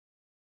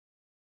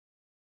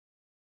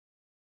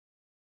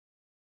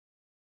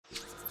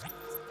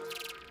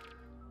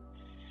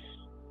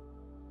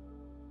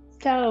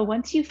So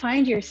once you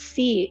find your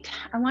seat,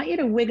 I want you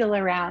to wiggle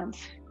around.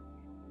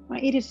 I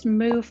want you to just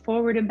move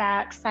forward and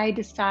back, side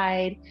to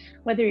side,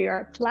 whether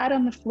you're flat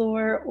on the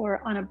floor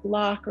or on a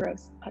block or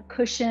a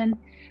cushion.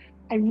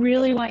 I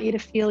really want you to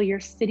feel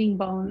your sitting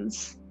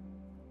bones.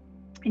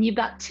 And you've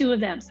got two of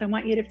them, so I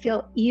want you to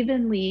feel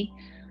evenly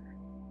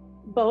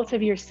both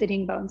of your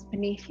sitting bones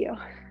beneath you.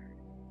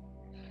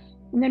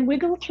 And then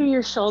wiggle through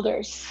your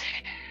shoulders.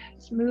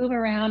 Just move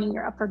around in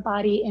your upper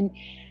body in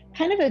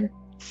kind of a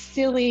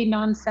silly,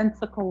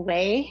 nonsensical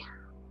way.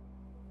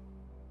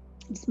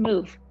 Just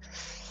move.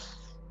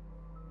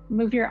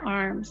 Move your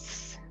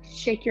arms.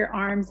 Shake your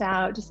arms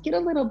out. Just get a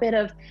little bit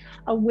of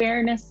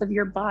awareness of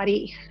your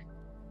body.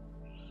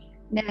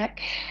 Neck.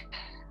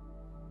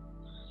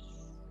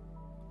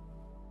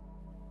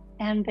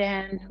 And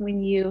then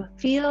when you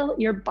feel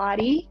your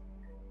body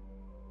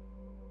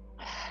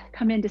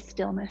come into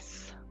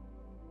stillness,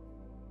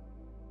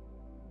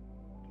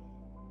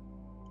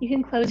 you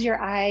can close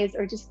your eyes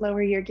or just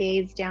lower your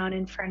gaze down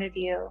in front of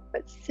you,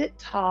 but sit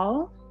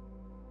tall,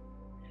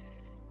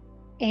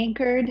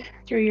 anchored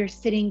through your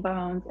sitting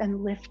bones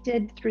and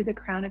lifted through the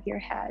crown of your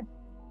head.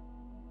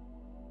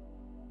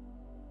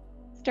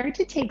 Start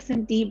to take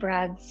some deep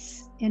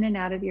breaths in and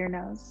out of your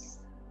nose.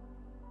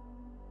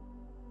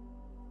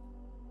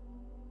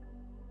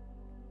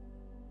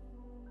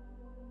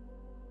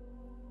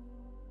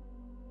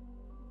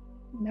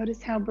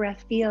 Notice how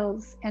breath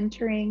feels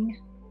entering.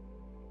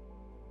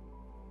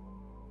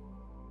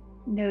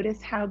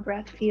 Notice how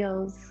breath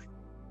feels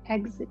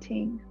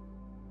exiting.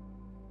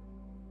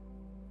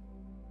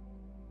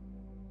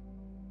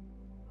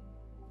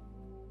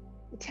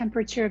 The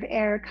temperature of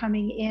air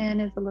coming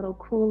in is a little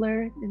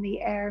cooler than the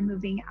air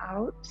moving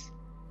out.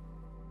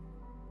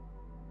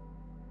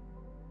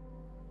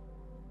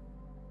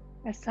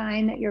 A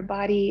sign that your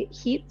body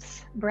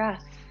heats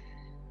breath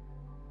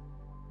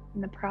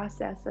in the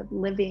process of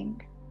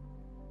living.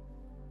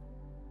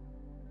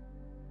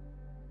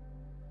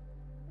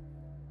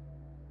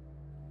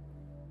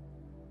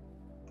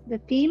 The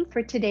theme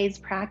for today's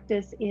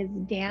practice is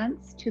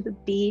dance to the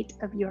beat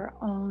of your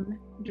own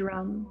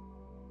drum.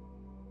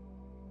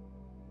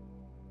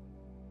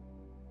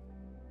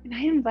 And I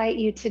invite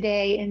you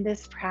today in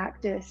this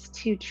practice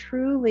to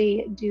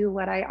truly do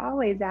what I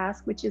always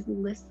ask, which is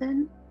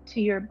listen to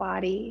your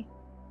body.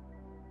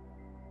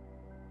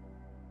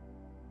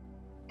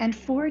 And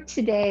for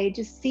today,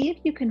 just see if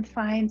you can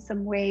find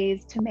some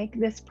ways to make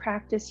this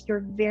practice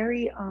your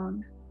very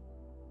own,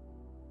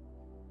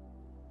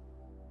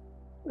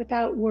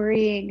 without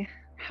worrying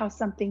how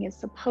something is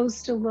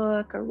supposed to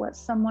look or what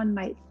someone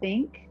might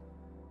think.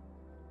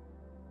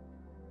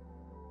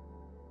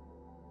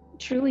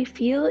 Truly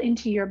feel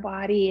into your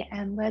body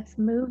and let's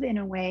move in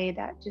a way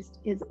that just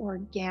is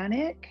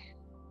organic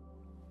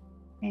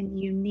and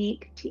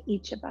unique to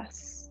each of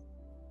us.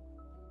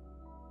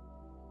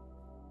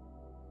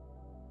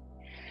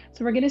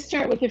 So we're going to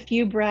start with a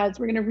few breaths.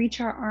 We're going to reach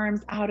our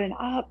arms out and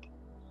up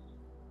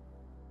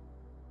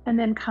and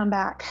then come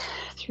back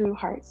through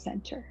heart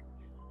center.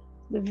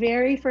 The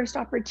very first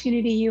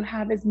opportunity you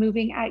have is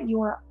moving at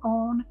your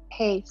own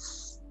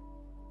pace.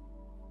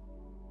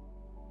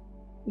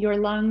 Your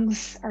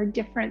lungs are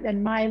different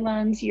than my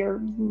lungs.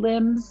 Your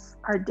limbs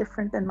are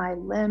different than my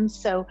limbs.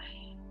 So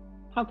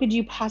how could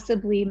you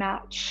possibly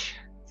match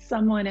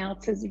someone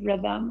else's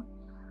rhythm?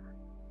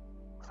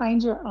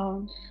 Find your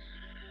own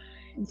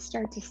and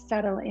start to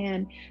settle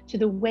in to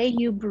the way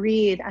you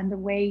breathe and the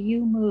way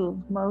you move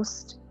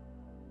most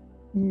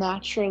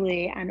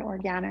naturally and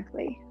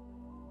organically.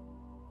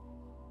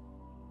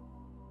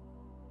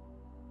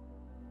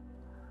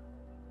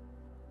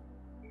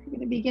 We're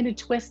going to begin to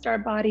twist our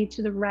body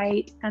to the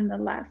right and the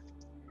left.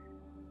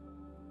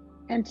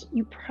 And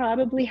you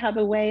probably have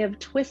a way of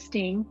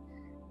twisting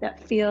that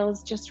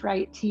feels just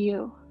right to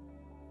you.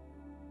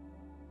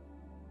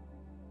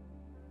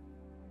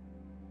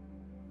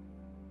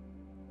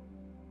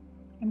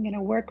 I'm going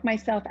to work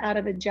myself out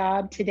of a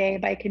job today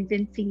by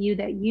convincing you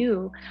that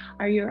you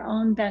are your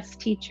own best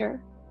teacher.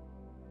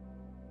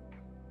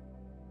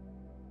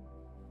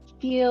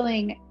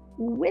 Feeling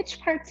which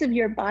parts of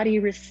your body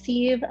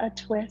receive a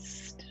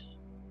twist.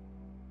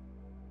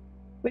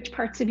 Which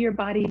parts of your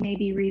body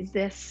maybe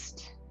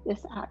resist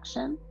this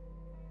action?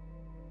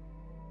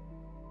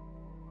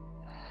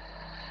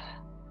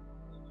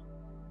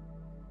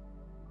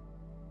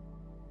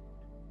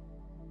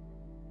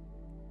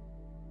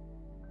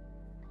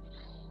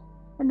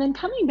 And then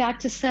coming back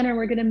to center,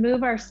 we're going to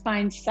move our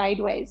spine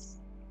sideways.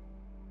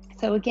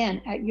 So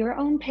again, at your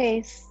own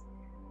pace,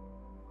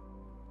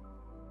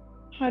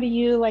 how do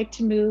you like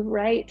to move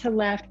right to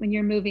left when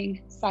you're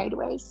moving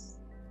sideways?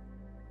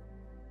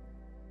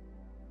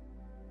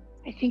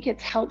 I think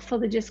it's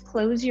helpful to just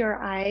close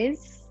your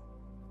eyes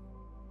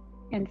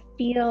and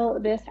feel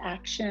this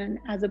action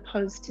as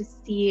opposed to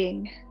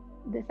seeing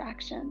this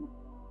action.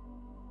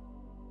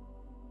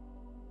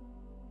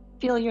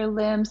 Feel your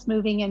limbs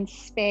moving in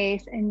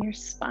space and your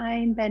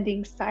spine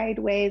bending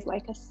sideways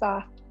like a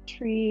soft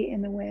tree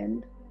in the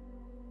wind.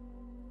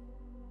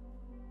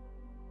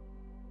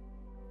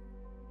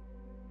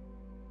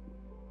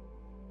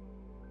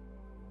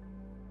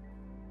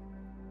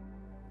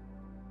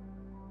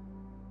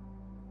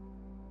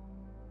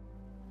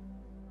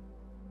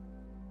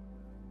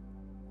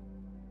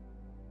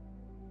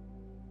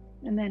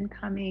 and then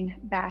coming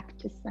back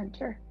to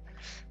center.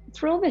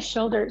 Let's roll the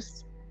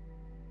shoulders.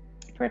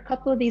 For a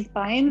couple of these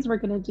binds we're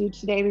going to do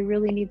today, we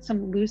really need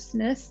some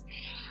looseness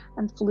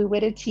and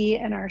fluidity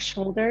in our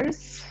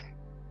shoulders.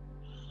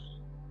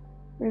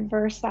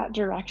 Reverse that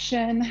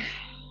direction.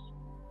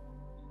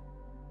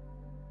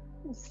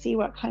 Let's see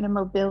what kind of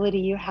mobility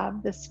you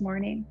have this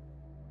morning.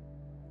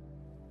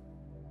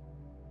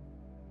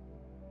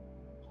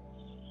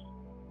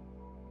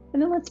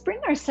 And then let's bring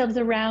ourselves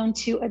around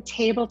to a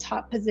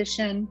tabletop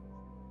position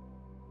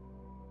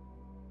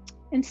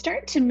and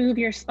start to move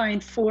your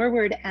spine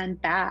forward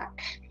and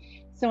back.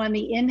 So on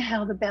the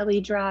inhale, the belly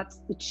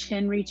drops, the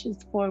chin reaches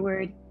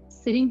forward,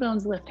 sitting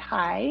bones lift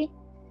high.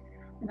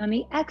 And on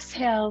the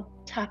exhale,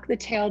 tuck the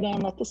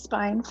tailbone, let the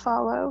spine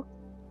follow.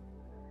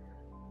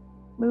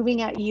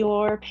 Moving at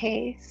your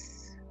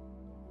pace,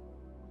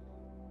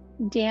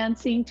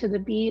 dancing to the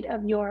beat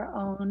of your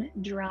own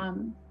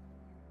drum.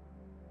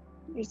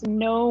 There's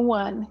no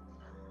one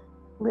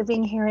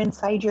living here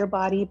inside your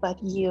body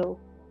but you.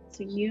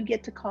 So you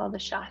get to call the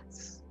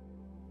shots.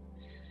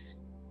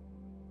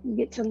 You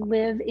get to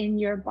live in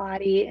your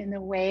body in the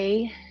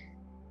way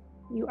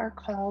you are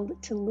called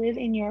to live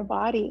in your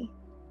body.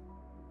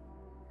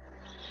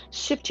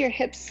 Shift your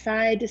hips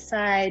side to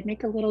side,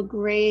 make a little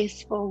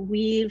graceful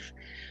weave,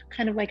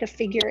 kind of like a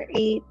figure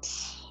 8.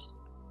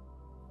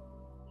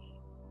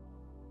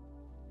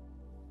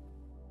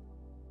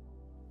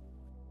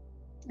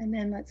 And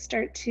then let's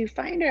start to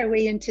find our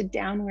way into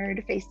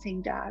downward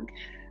facing dog.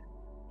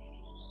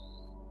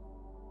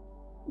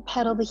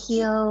 Pedal the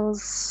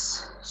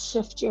heels,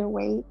 shift your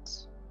weight.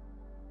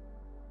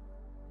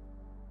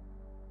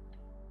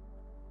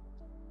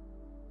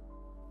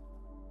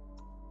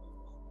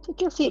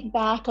 Take your feet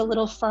back a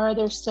little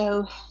farther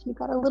so you've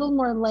got a little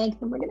more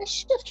length, and we're going to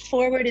shift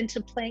forward into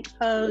plank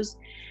pose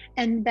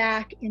and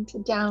back into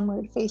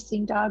downward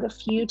facing dog a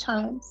few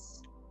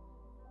times.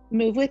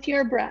 Move with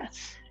your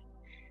breath.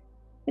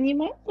 And you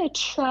might want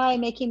to try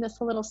making this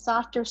a little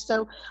softer.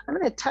 So I'm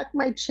going to tuck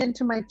my chin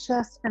to my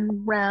chest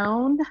and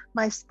round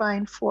my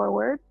spine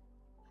forward,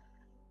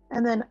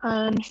 and then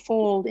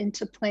unfold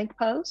into plank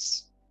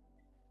pose,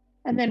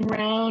 and then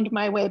round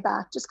my way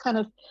back. Just kind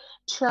of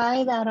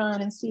try that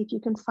on and see if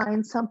you can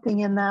find something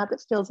in that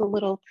that feels a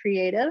little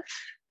creative.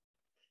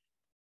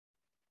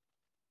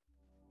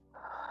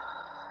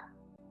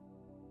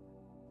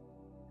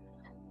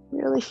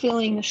 Really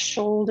feeling the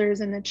shoulders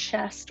and the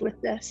chest with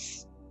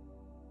this.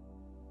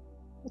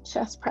 The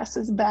chest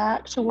presses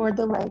back toward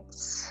the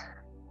legs.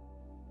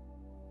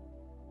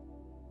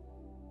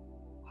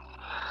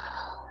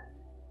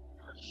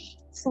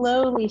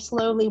 Slowly,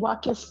 slowly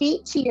walk your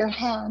feet to your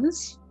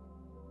hands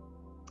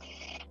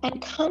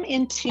and come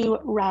into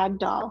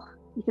ragdoll.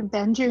 You can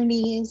bend your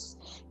knees,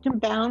 you can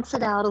bounce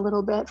it out a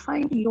little bit.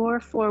 Find your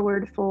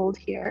forward fold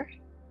here.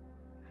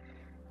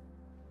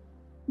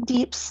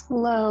 Deep,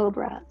 slow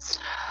breaths.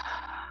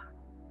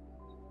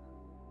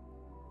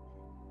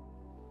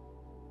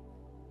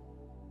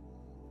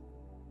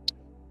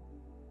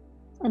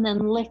 And then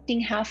lifting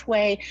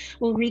halfway,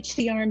 we'll reach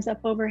the arms up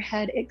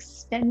overhead,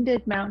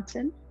 extended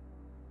mountain.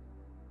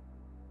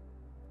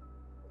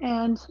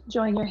 And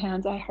join your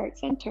hands at heart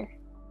center.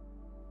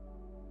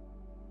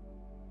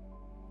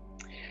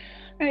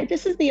 All right,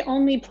 this is the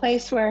only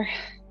place where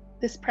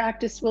this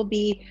practice will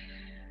be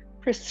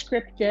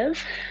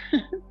prescriptive.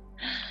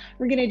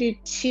 We're gonna do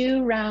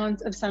 2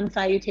 rounds of sun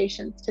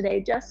salutations today,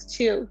 just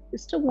 2,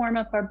 just to warm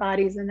up our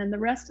bodies. And then the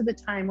rest of the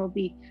time we'll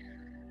be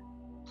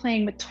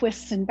playing with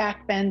twists and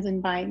back bends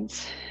and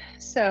binds.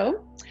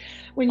 So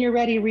when you're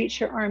ready,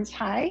 reach your arms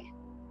high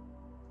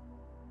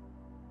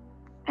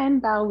and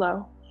bow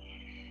low.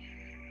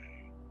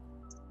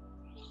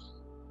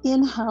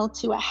 Inhale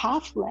to a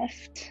half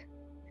lift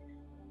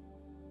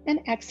and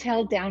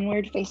exhale,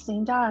 downward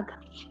facing dog.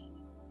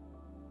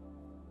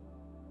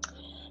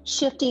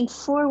 Shifting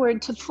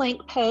forward to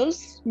plank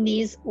pose,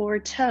 knees or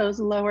toes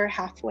lower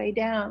halfway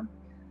down.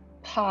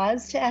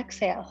 Pause to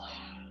exhale.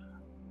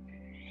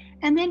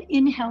 And then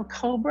inhale,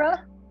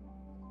 cobra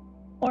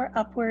or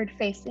upward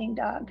facing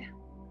dog.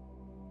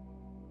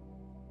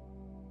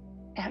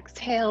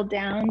 Exhale,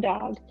 down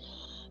dog.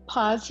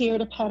 Pause here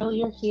to pedal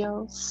your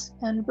heels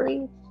and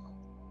breathe.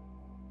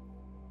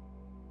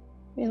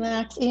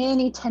 Relax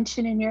any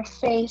tension in your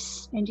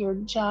face and your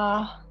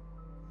jaw,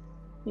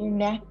 your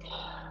neck.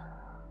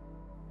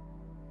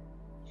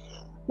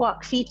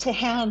 Walk feet to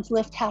hands,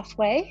 lift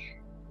halfway.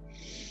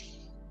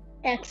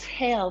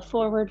 Exhale,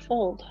 forward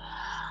fold.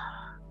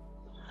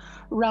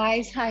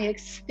 Rise high,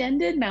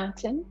 extended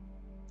mountain,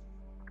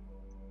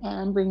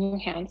 and bring your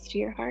hands to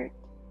your heart.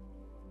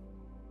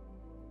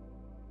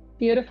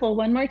 Beautiful,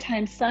 one more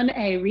time, sun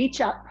A,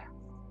 reach up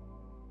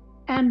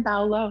and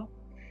bow low.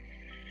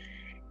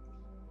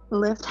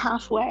 Lift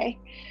halfway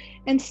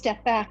and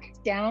step back,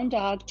 down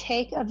dog,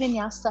 take a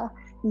vinyasa,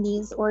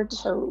 knees or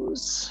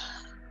toes.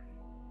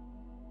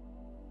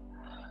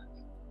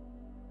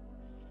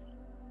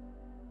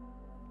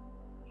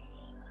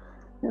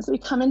 As we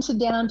come into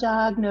down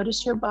dog,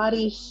 notice your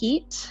body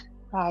heat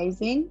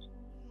rising,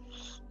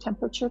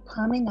 temperature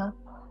coming up.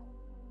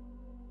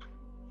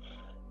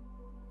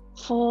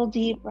 Full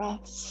deep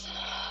breaths.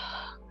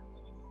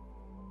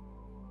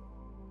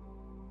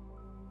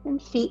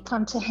 And feet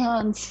come to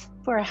hands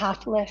for a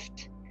half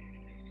lift.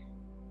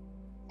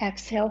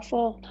 Exhale,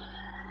 fold.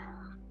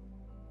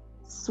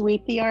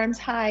 Sweep the arms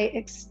high,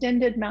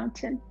 extended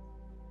mountain.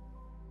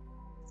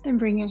 And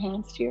bring your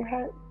hands to your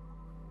heart.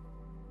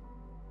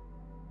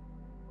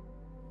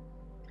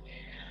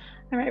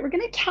 All right, we're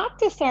going to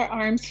cactus our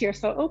arms here.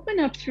 So open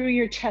up through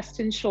your chest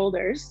and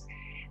shoulders.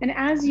 And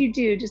as you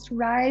do, just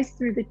rise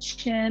through the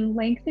chin,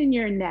 lengthen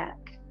your neck.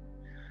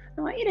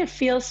 I want you to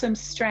feel some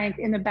strength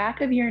in the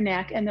back of your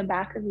neck and the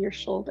back of your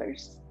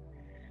shoulders.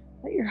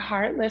 Let your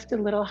heart lift a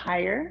little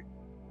higher.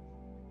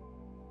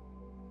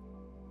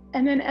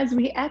 And then as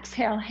we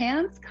exhale,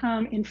 hands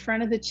come in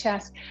front of the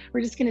chest.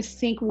 We're just going to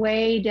sink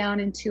way down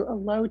into a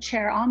low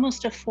chair,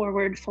 almost a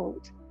forward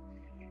fold.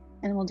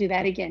 And we'll do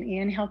that again.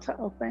 Inhale to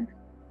open.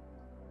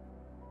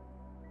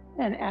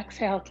 And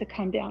exhale to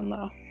come down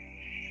low.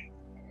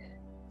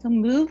 So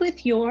move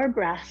with your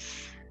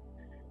breath,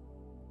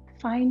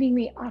 finding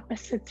the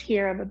opposites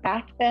here of a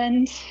back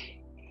bend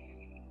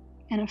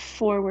and a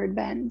forward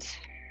bend.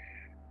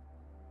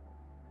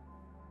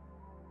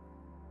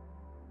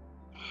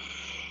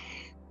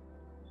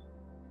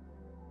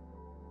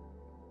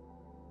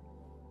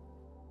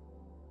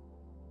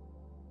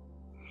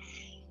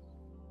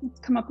 Let's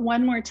come up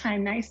one more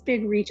time. Nice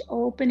big reach,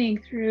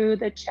 opening through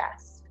the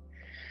chest.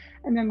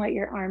 And then let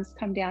your arms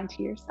come down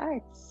to your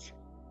sides.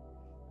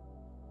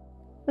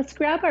 Let's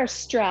grab our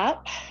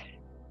strap.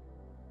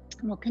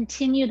 And we'll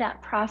continue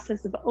that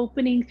process of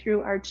opening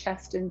through our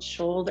chest and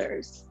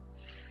shoulders.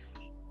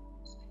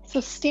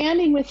 So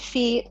standing with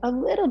feet a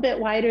little bit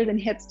wider than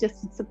hips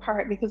distance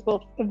apart, because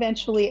we'll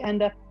eventually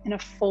end up in a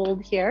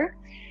fold here.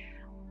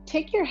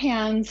 Take your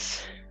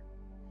hands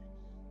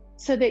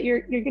so that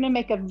you're going to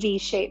make a V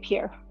shape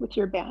here with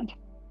your band.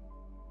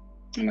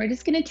 And we're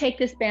just going to take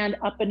this band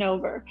up and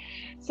over.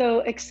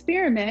 So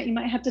experiment. You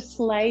might have to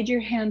slide your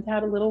hands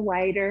out a little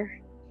wider,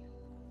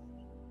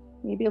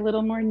 maybe a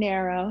little more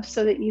narrow,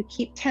 so that you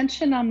keep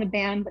tension on the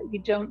band, but you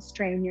don't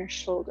strain your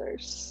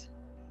shoulders.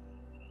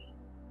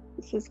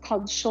 This is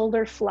called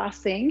shoulder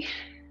flossing.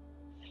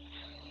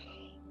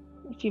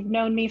 If you've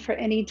known me for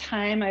any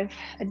time, I've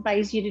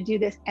advised you to do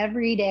this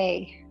every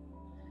day.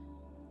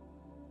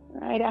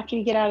 Right after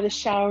you get out of the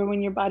shower,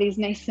 when your body's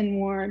nice and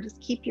warm,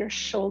 just keep your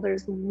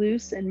shoulders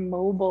loose and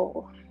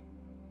mobile.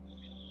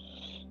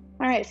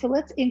 All right, so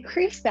let's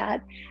increase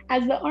that.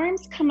 As the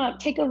arms come up,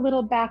 take a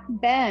little back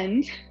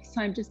bend.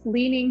 So I'm just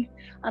leaning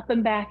up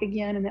and back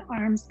again, and the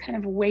arms kind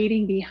of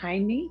waiting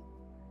behind me.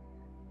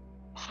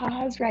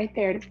 Pause right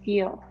there to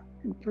feel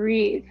and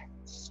breathe,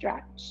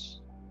 stretch.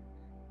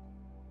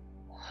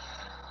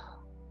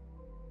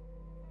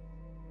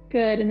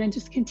 Good, and then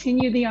just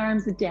continue the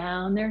arms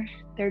down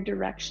their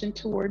direction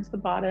towards the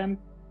bottom.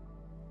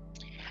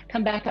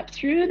 Come back up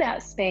through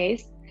that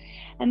space.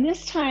 And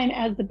this time,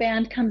 as the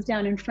band comes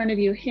down in front of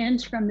you,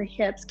 hinge from the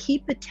hips,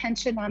 keep the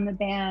tension on the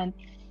band.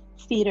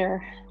 Feet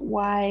are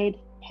wide,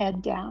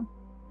 head down.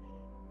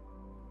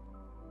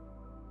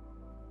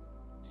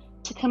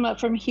 To come up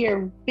from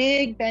here,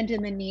 big bend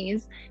in the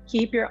knees.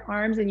 Keep your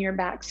arms and your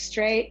back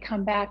straight.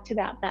 Come back to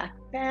that back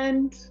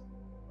bend.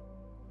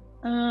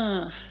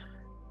 And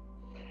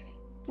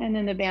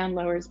then the band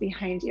lowers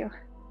behind you.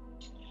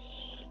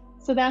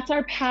 So that's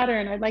our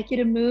pattern. I'd like you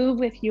to move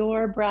with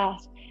your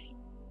breath.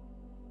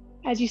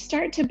 As you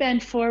start to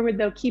bend forward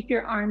though, keep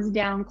your arms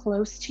down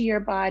close to your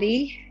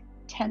body,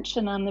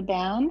 tension on the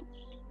band.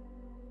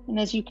 And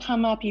as you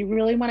come up, you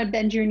really want to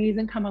bend your knees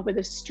and come up with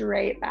a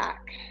straight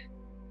back.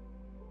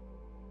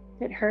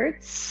 If it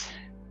hurts,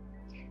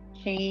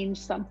 change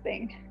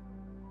something.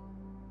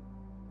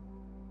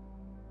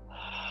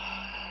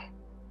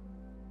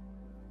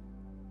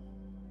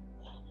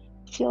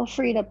 Feel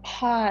free to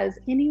pause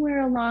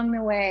anywhere along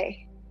the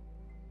way.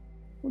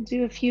 We'll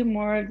do a few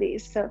more of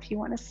these. So if you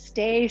want to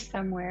stay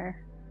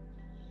somewhere,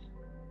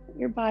 let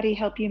your body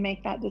help you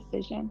make that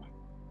decision.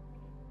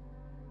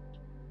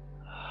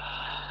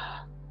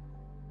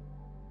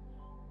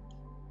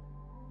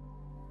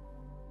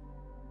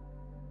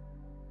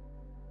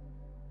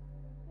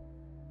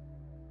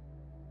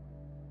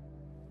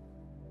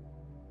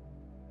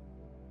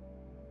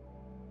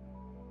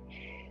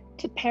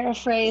 To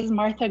paraphrase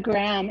Martha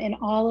Graham, in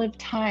all of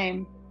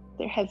time,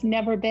 there has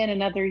never been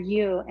another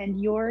you,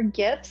 and your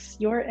gifts,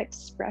 your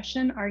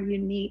expression are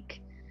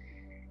unique.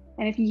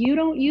 And if you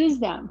don't use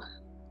them,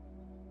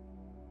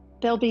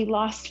 they'll be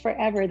lost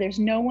forever. There's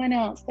no one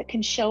else that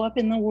can show up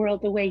in the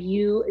world the way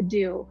you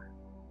do.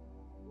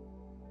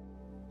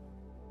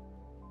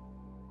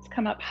 Let's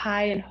come up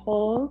high and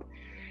hold.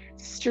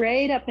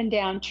 Straight up and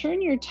down.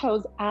 Turn your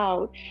toes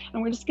out,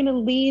 and we're just going to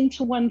lean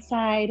to one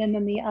side and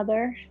then the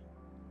other.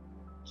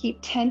 Keep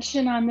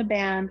tension on the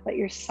band, let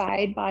your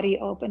side body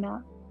open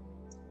up.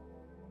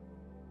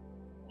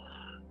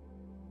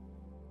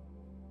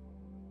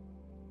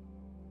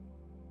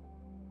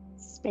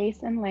 Space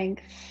and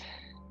length.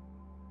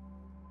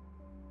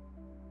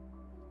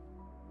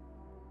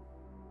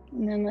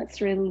 And then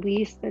let's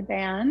release the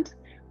band.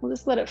 We'll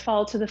just let it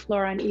fall to the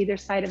floor on either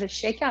side of us.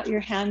 Shake out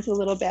your hands a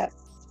little bit.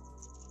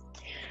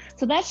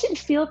 So that should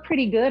feel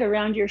pretty good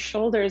around your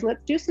shoulders.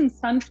 Let's do some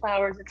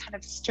sunflowers and kind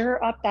of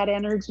stir up that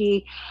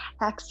energy.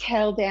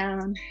 Exhale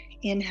down,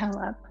 inhale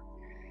up.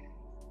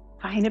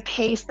 Find a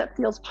pace that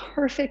feels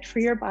perfect for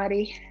your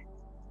body.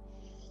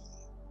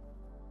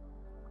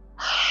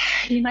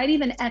 You might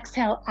even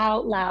exhale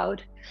out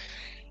loud.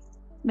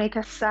 Make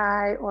a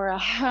sigh or a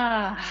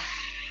ha.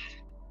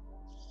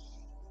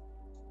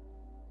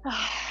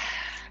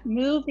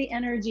 Move the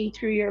energy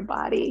through your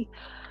body.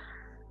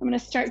 I'm going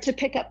to start to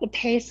pick up the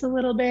pace a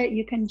little bit.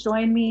 You can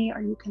join me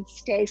or you can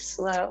stay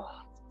slow.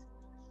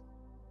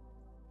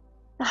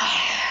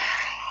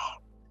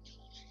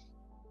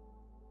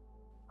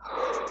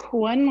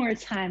 One more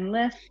time,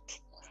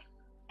 lift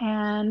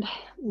and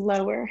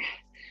lower.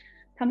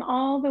 Come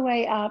all the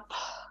way up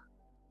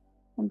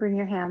and bring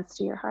your hands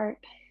to your heart.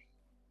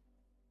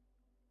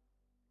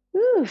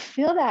 Ooh,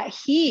 feel that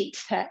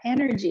heat, that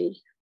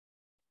energy.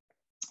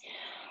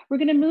 We're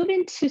going to move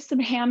into some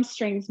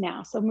hamstrings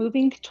now. So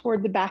moving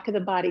toward the back of the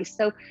body.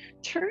 So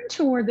turn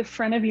toward the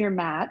front of your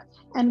mat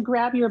and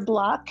grab your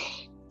block.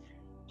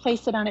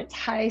 Place it on its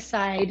high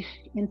side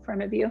in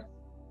front of you.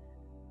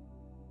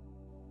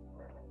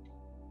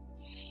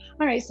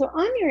 All right, so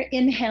on your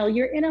inhale,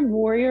 you're in a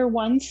warrior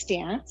one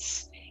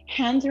stance.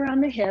 Hands are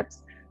on the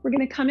hips. We're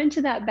going to come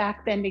into that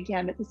back bend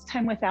again, but this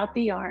time without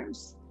the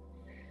arms.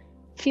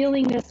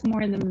 Feeling this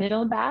more in the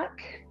middle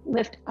back,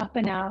 lift up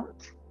and out.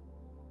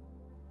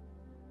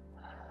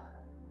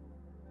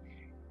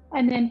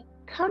 And then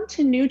come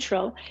to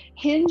neutral.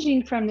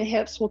 Hinging from the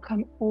hips, we'll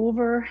come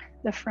over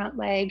the front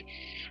leg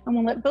and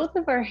we'll let both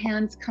of our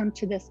hands come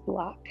to this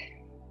block.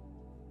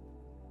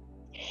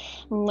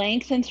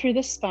 Lengthen through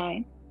the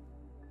spine.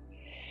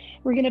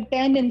 We're going to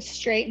bend and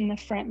straighten the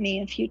front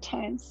knee a few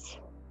times.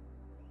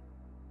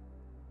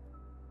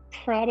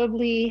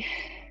 Probably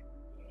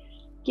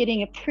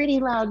getting a pretty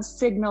loud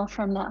signal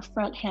from that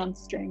front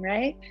hamstring,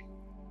 right?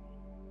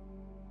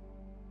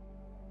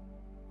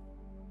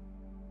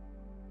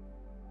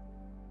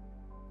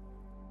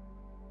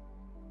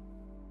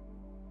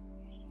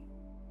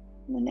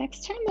 The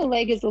next time the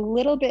leg is a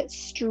little bit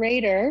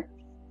straighter,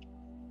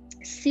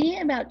 see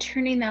about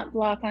turning that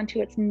block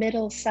onto its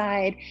middle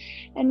side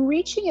and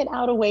reaching it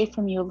out away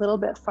from you a little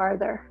bit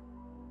farther.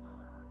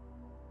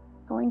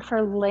 Going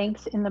for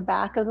length in the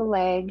back of the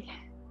leg.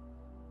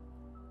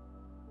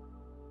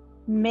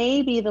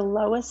 Maybe the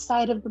lowest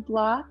side of the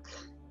block.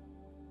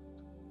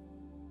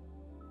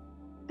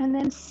 And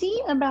then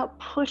see about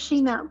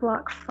pushing that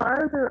block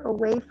farther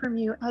away from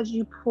you as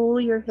you pull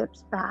your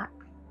hips back.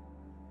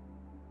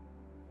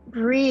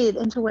 Breathe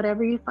into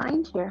whatever you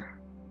find here.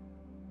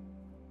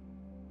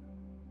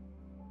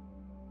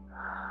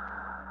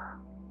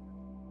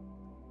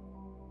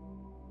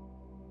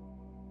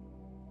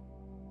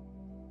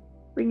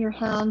 Bring your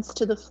hands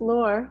to the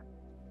floor.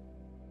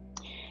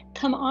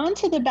 Come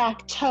onto the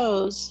back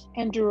toes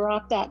and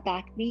drop that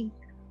back knee.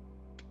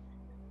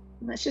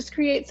 Let's just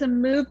create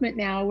some movement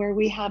now where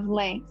we have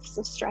length.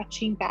 So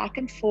stretching back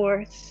and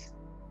forth.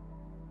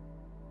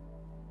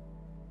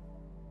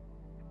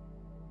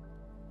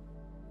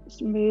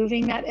 Just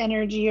moving that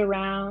energy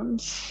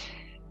around.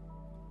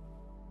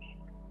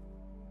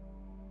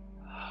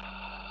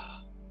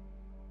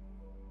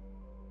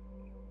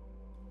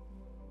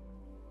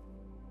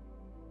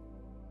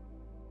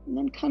 And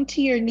then come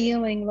to your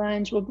kneeling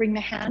lunge. We'll bring the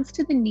hands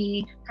to the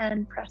knee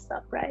and press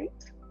upright.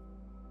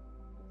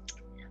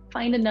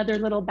 Find another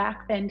little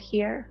back bend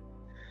here.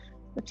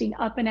 Lifting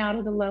up and out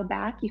of the low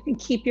back. You can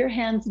keep your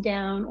hands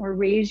down or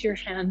raise your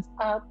hands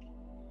up.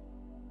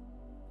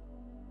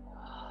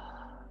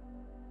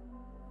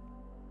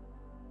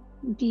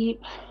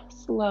 Deep,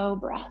 slow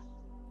breath.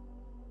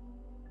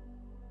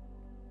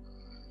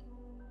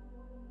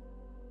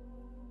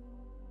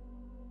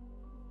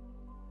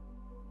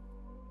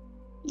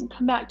 And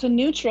come back to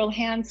neutral,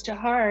 hands to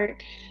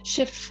heart.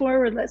 Shift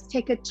forward. Let's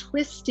take a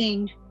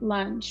twisting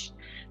lunge.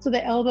 So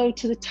the elbow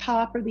to the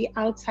top or the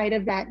outside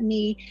of that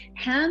knee,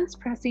 hands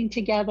pressing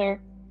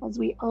together as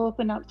we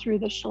open up through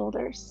the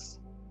shoulders.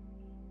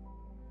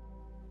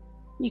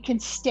 You can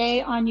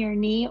stay on your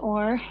knee,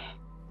 or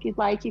if you'd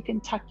like, you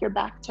can tuck your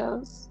back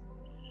toes.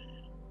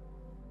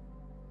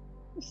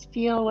 Just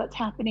feel what's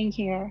happening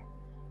here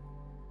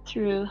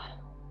through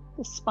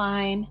the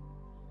spine,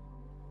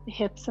 the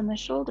hips, and the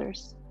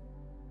shoulders.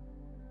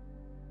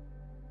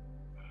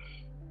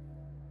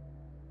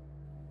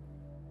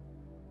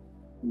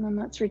 And then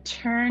let's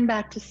return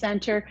back to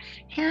center.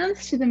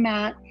 Hands to the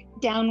mat,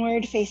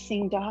 downward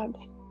facing dog.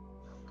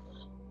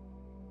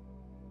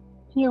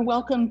 You're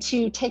welcome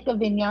to take a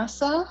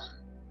vinyasa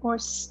or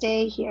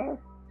stay here.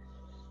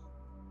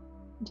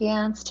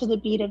 Dance to the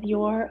beat of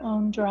your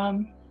own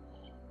drum.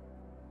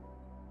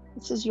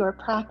 This is your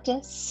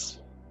practice.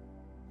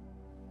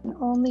 And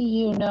only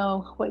you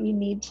know what you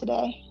need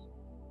today.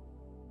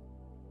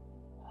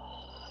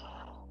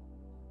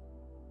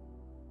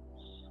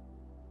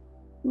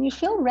 When you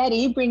feel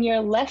ready, bring your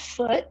left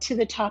foot to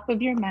the top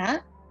of your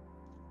mat.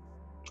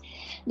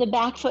 The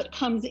back foot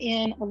comes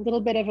in a little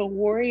bit of a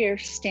warrior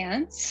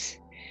stance.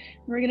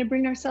 We're going to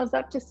bring ourselves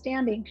up to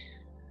standing.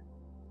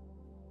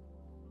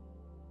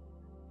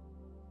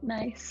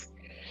 Nice.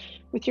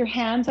 With your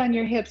hands on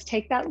your hips,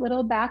 take that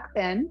little back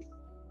bend,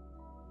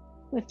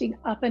 lifting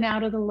up and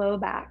out of the low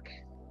back.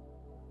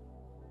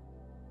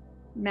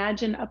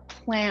 Imagine a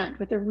plant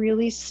with a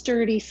really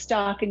sturdy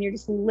stalk and you're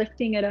just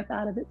lifting it up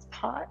out of its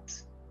pot.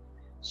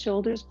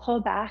 Shoulders pull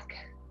back,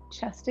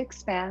 chest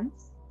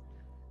expands.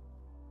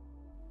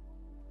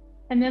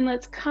 And then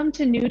let's come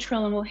to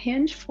neutral and we'll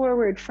hinge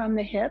forward from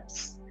the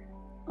hips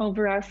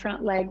over our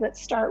front leg.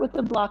 Let's start with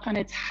the block on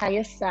its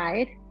highest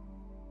side.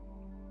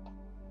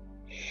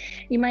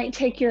 You might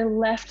take your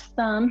left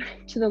thumb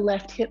to the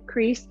left hip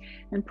crease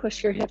and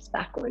push your hips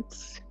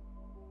backwards.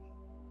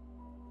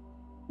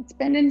 Let's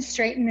bend and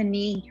straighten the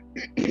knee.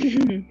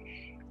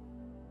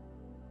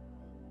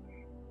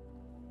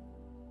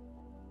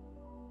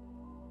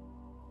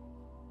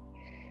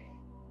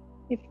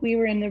 If we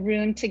were in the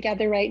room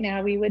together right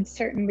now, we would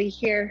certainly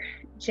hear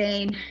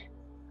Jane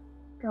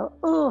go,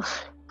 oh.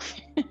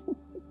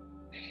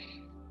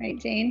 Right,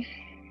 Jane?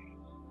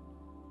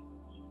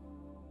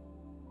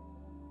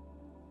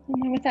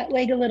 And then with that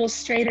leg a little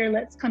straighter,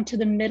 let's come to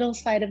the middle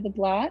side of the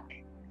block.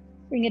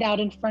 Bring it out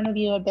in front of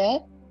you a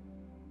bit.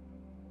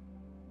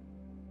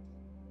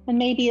 And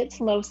maybe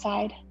it's low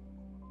side.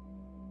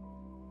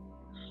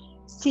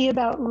 See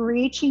about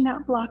reaching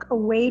that block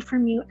away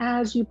from you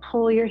as you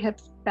pull your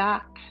hips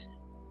back.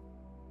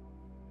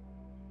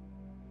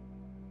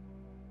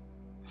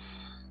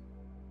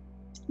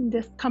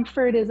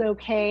 Discomfort is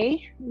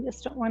okay. You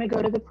just don't want to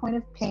go to the point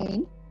of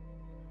pain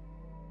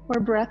or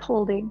breath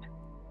holding.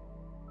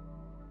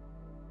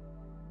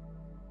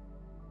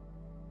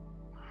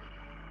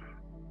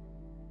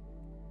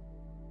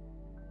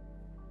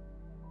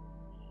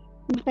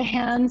 With the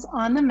hands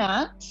on the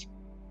mat,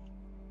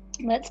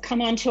 let's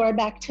come onto our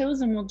back toes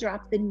and we'll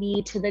drop the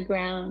knee to the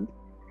ground.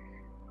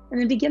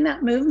 And then begin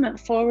that movement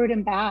forward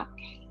and back.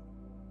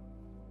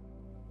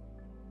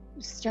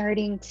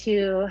 Starting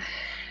to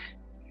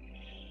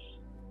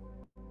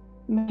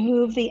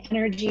move the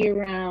energy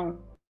around.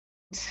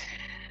 You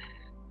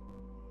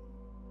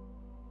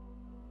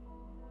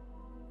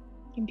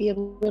can be a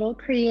little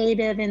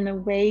creative in the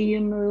way you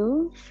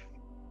move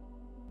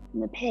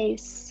and the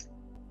pace.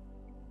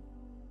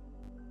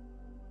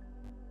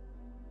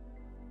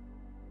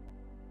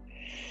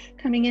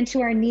 Coming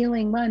into our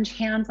kneeling lunge,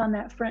 hands on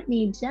that front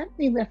knee,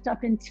 gently lift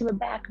up into a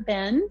back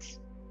bend.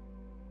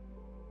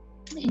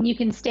 And you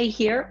can stay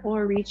here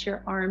or reach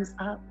your arms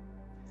up.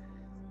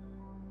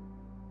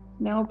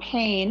 No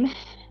pain.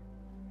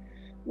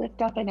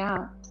 Lift up and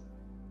out.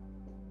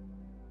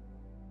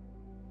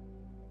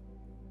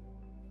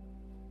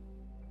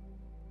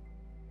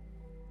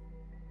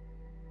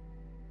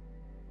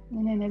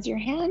 And then as your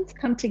hands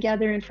come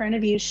together in front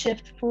of you,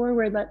 shift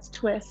forward, let's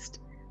twist.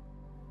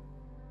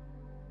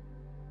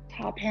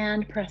 Top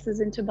hand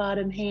presses into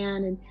bottom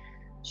hand and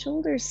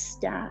shoulders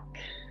stack.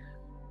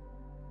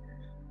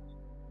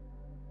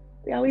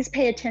 We always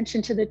pay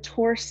attention to the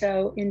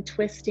torso in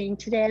twisting.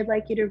 Today, I'd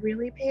like you to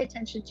really pay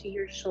attention to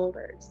your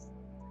shoulders.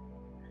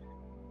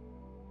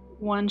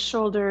 One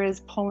shoulder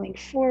is pulling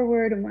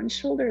forward and one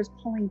shoulder is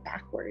pulling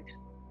backward.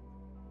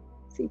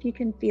 See if you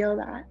can feel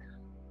that.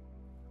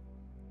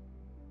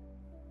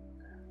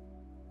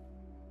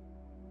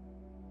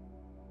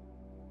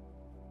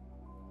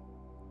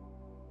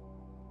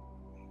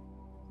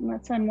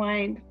 Let's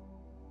unwind.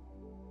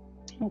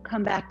 We'll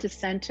come back to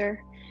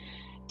center.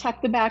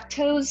 Tuck the back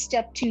toes,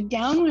 step to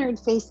downward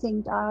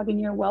facing dog,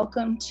 and you're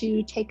welcome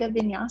to take a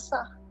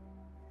vinyasa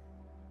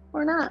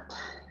or not.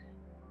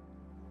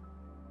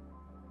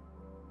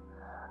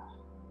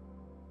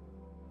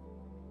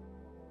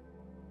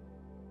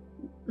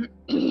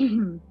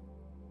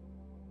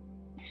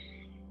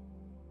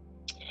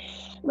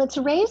 Let's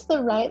raise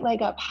the right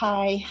leg up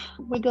high,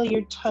 wiggle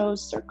your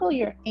toes, circle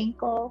your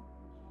ankle,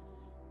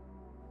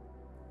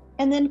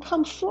 and then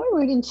come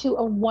forward into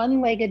a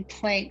one-legged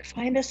plank.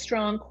 Find a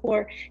strong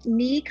core.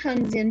 Knee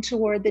comes in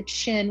toward the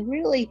chin.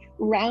 Really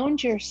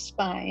round your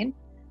spine.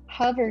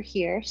 Hover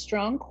here,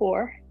 strong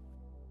core.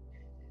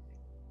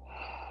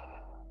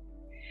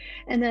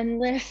 And then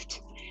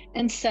lift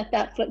and set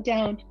that foot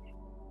down.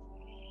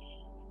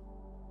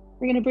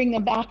 We're going to bring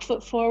the back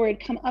foot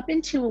forward, come up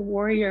into a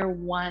warrior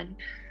one.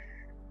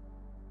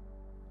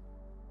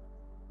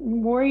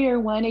 In warrior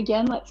one,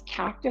 again, let's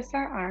cactus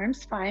our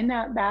arms. Find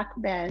that back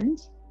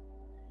bend.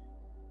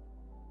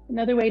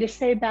 Another way to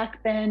say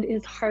back bend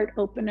is heart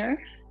opener.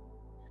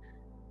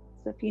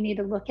 So if you need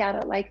to look at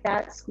it like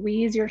that,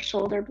 squeeze your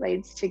shoulder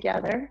blades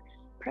together,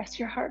 press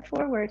your heart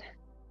forward.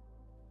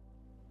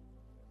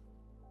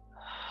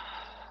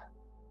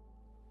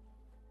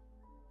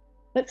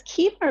 Let's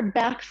keep our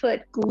back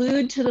foot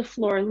glued to the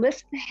floor,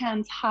 lift the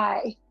hands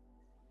high,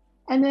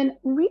 and then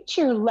reach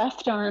your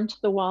left arm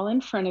to the wall in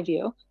front of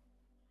you,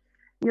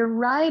 your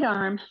right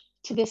arm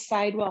to the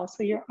side wall.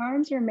 So your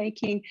arms are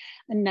making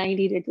a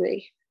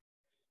 90-degree.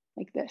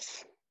 Like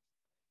this.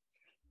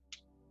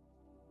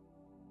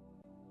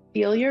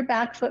 Feel your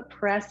back foot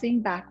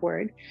pressing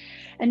backward.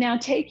 And now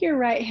take your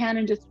right hand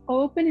and just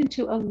open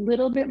into a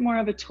little bit more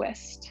of a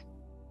twist.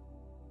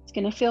 It's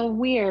going to feel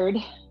weird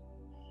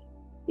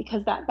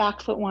because that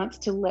back foot wants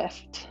to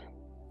lift.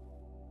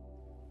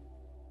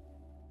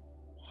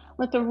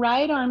 Let the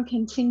right arm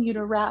continue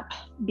to wrap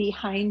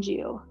behind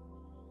you,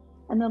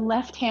 and the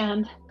left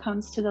hand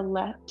comes to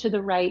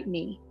the right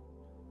knee.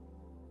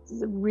 This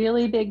is a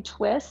really big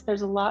twist.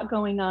 There's a lot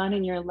going on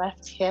in your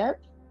left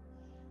hip.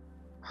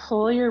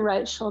 Pull your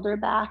right shoulder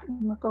back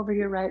and look over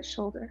your right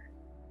shoulder.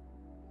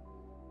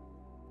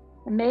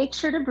 And make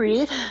sure to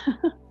breathe.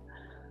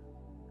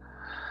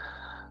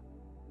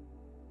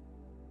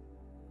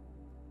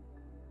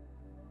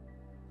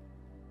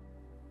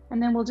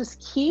 And then we'll just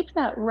keep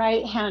that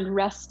right hand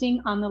resting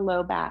on the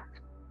low back.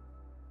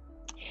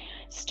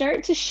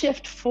 Start to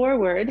shift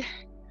forward.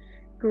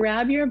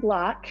 Grab your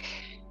block.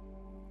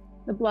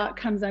 The block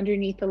comes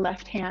underneath the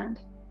left hand.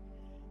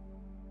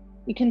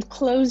 You can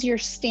close your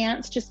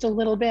stance just a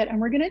little bit, and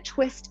we're going to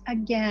twist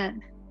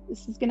again.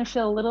 This is going to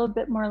feel a little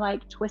bit more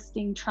like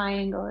twisting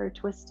triangle or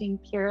twisting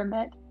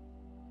pyramid.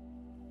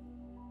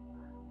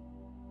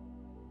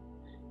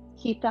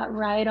 Keep that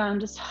right arm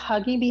just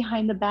hugging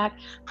behind the back,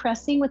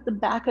 pressing with the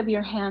back of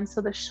your hand so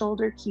the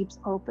shoulder keeps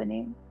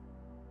opening.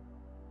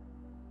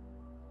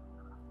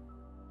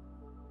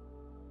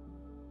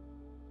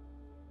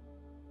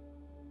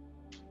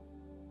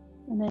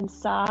 And then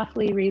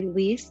softly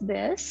release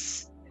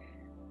this.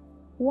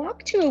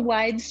 Walk to a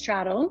wide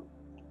straddle.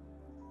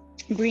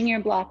 Bring your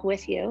block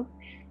with you.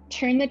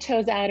 Turn the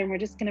toes out, and we're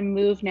just going to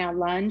move now,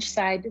 lunge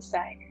side to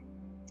side.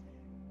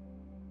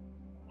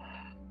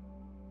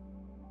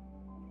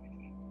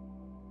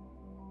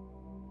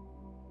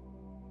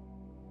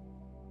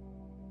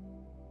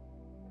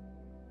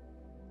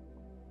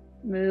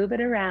 Move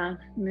it around.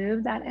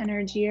 Move that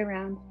energy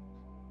around.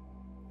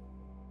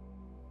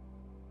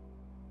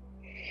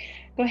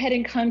 Go ahead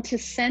and come to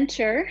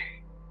center.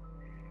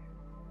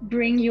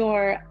 Bring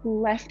your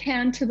left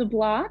hand to the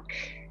block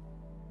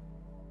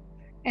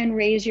and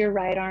raise your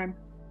right arm.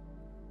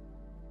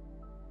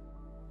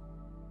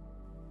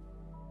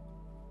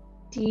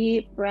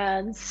 Deep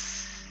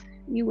breaths.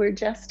 You were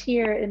just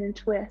here in a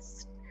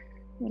twist.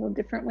 A little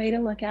different way to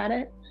look at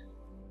it.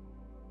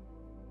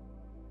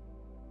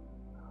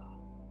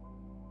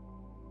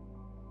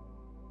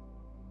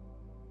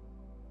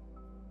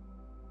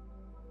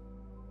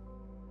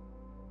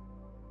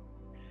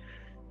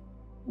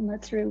 And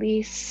let's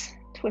release,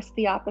 twist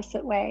the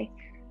opposite way.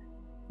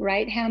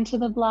 Right hand to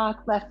the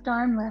block, left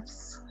arm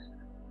lifts.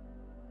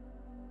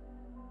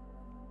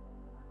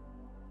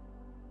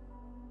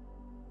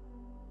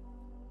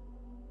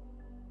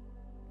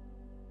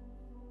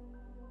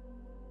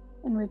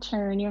 And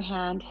return your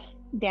hand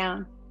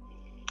down.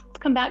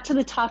 Come back to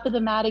the top of the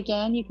mat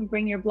again. You can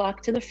bring your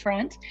block to the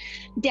front.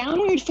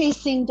 Downward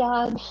facing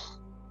dog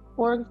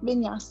or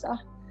vinyasa,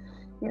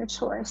 your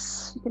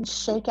choice. You can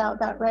shake out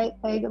that right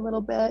leg a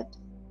little bit.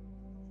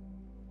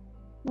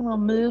 And we'll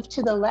move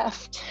to the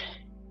left.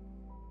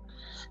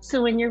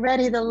 So when you're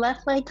ready, the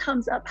left leg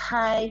comes up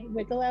high,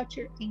 wiggle out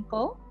your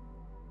ankle.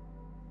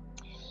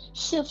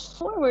 Shift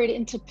forward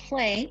into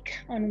plank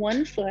on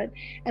one foot,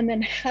 and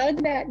then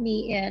hug that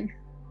knee in.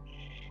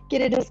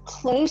 Get it as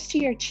close to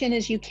your chin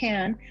as you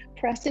can.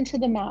 Press into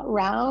the mat,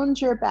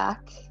 round your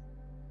back,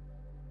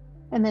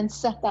 and then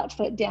set that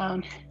foot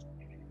down.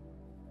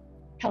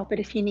 Help it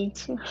if you need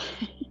to.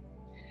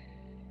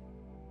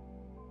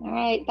 All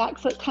right, back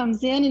foot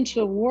comes in into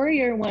a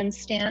warrior one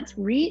stance.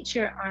 Reach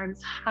your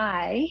arms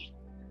high,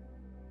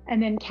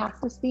 and then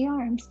cactus the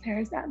arms.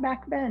 There's that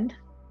back bend.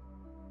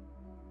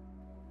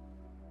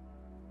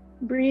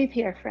 Breathe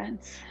here,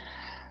 friends.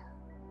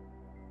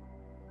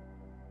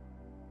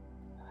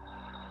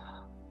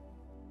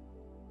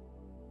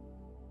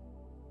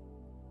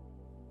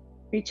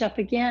 Reach up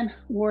again,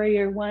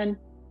 warrior one.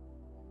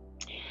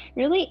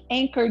 Really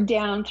anchor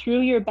down through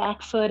your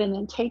back foot, and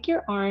then take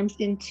your arms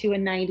into a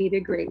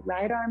 90-degree.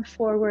 Right arm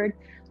forward,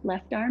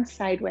 left arm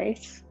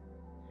sideways.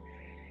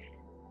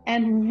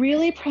 And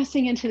really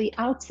pressing into the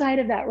outside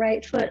of that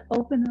right foot,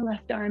 open the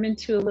left arm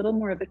into a little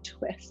more of a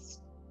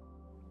twist.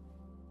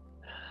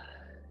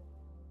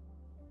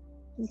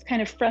 It's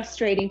kind of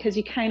frustrating because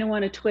you kind of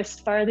want to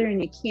twist farther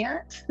and you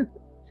can't.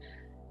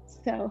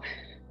 So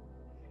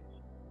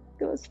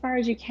go as far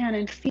as you can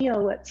and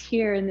feel what's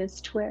here in this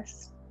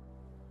twist.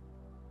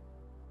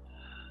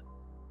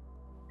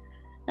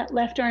 That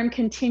left arm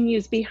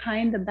continues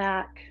behind the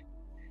back,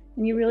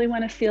 and you really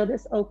want to feel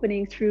this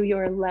opening through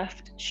your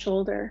left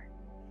shoulder.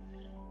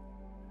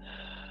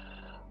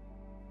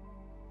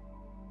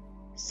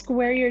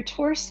 Square your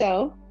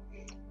torso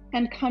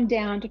and come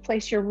down to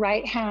place your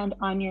right hand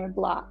on your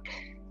block.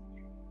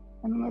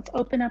 And then let's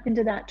open up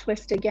into that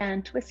twist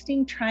again,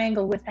 twisting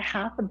triangle with a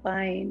half a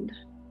bind.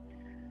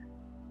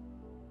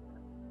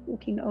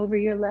 Looking over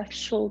your left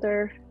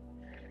shoulder,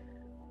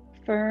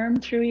 firm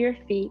through your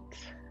feet.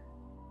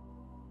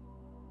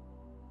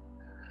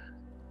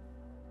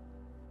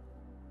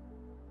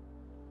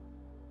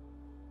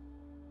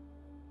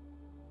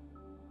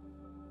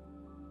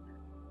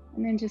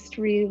 And then just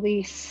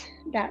release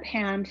that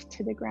hand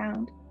to the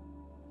ground.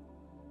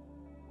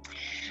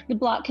 The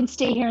block can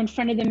stay here in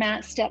front of the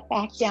mat. Step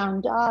back,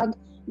 down dog,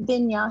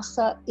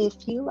 vinyasa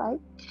if you like.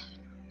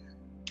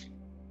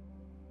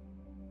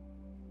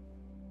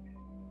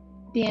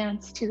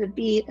 Dance to the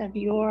beat of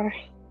your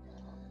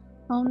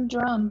own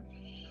drum.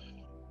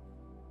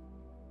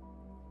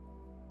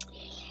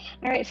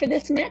 All right, for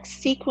this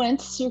next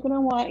sequence, you're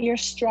gonna want your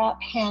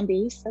strap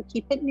handy, so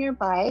keep it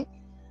nearby.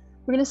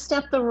 We're gonna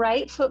step the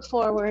right foot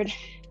forward,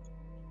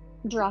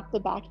 drop the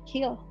back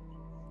heel.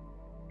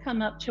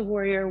 Come up to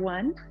warrior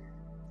one,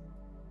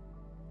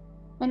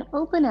 and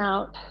open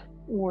out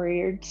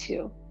warrior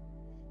two.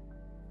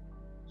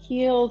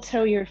 Heel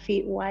toe your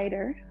feet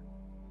wider.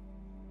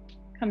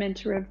 Come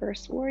into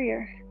reverse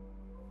warrior.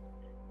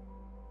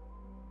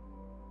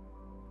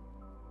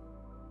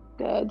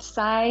 Good,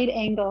 side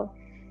angle.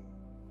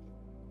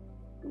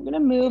 I'm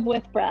gonna move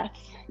with breath.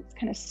 Let's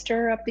kind of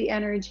stir up the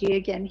energy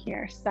again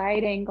here.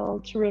 Side angle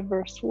to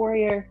reverse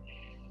warrior.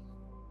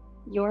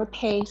 Your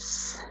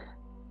pace,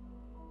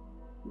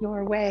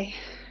 your way.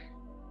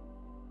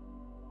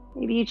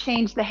 Maybe you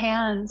change the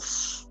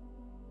hands.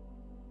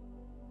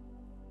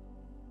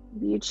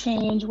 Maybe you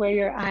change where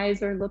your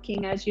eyes are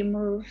looking as you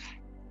move.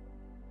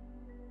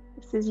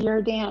 This is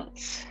your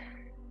dance.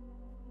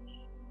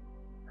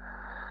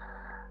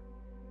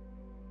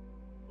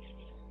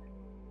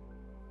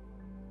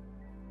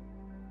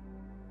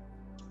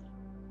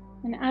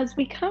 And as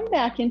we come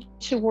back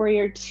into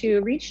warrior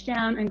two, reach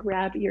down and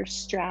grab your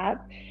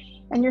strap.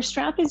 And your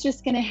strap is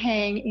just gonna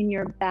hang in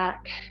your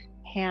back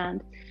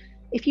hand.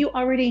 If you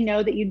already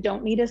know that you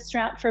don't need a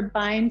strap for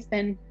binds,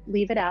 then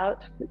leave it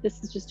out. But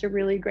this is just a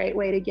really great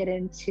way to get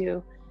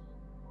into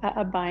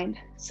a bind.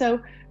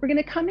 So we're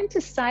gonna come into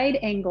side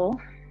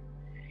angle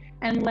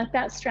and let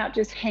that strap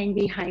just hang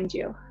behind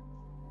you,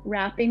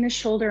 wrapping the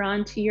shoulder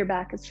onto your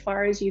back as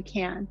far as you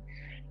can.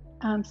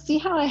 See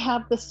how I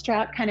have the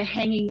strap kind of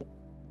hanging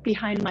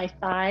behind my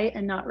thigh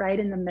and not right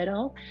in the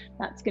middle?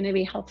 That's gonna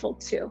be helpful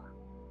too.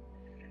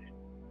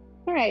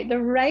 All right, the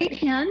right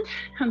hand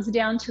comes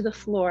down to the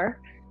floor.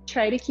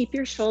 Try to keep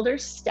your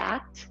shoulders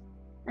stacked,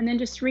 and then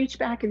just reach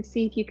back and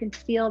see if you can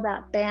feel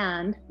that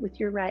band with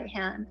your right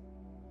hand.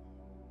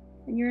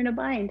 And you're in a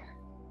bind.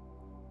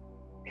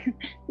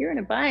 You're in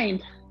a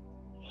bind.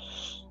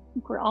 I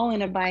think we're all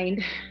in a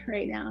bind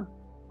right now.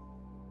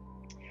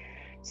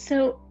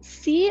 So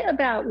see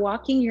about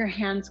walking your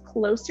hands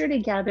closer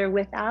together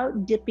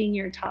without dipping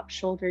your top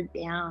shoulder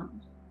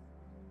down.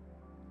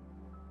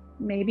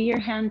 Maybe your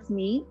hands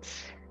meet.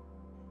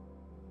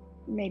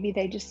 Maybe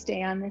they just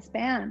stay on this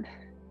band.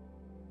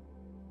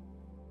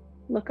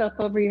 Look up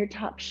over your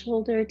top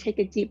shoulder, take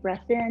a deep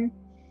breath in,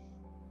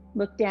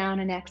 look down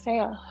and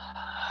exhale.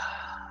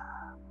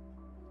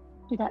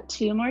 Do that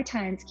 2 more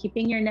times,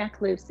 keeping your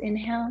neck loose.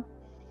 Inhale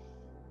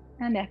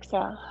and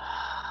exhale.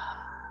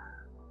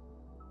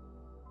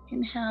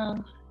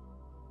 Inhale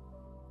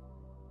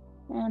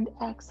and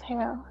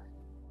exhale.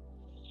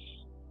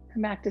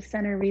 Come back to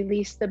center,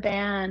 release the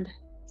band.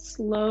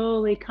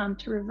 Slowly come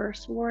to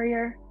reverse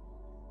warrior.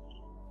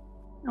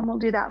 And we'll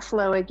do that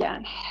flow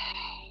again.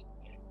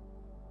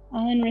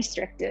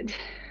 Unrestricted.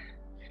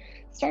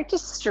 Start to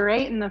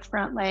straighten the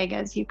front leg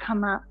as you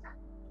come up.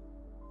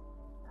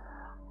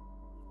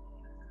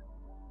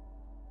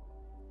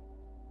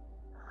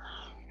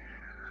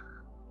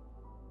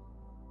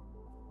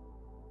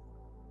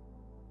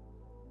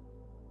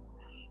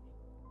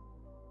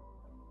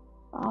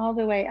 All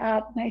the way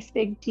up, nice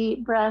big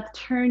deep breath.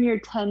 Turn your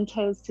 10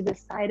 toes to the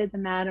side of the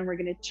mat, and we're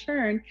gonna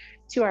turn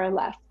to our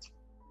left.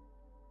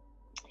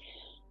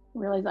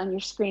 Realize on your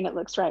screen it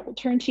looks right, but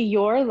turn to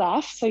your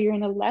left, so you're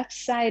in a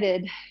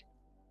left-sided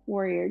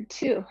warrior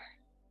two.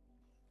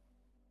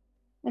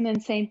 And then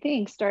same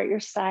thing, start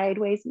your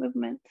sideways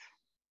movement.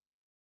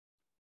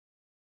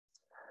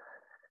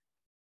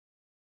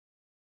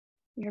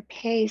 Your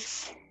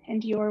pace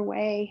and your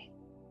way.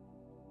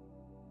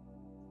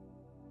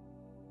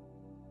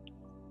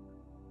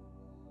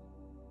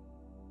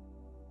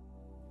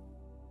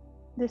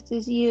 This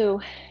is you,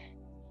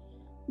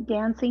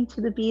 dancing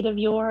to the beat of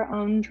your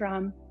own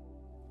drum.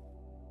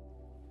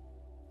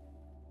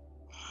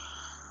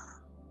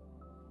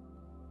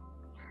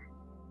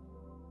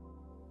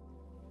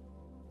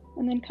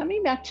 And then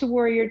coming back to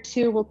warrior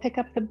two, we'll pick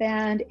up the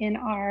band in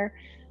our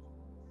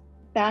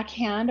back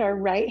hand, our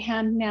right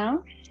hand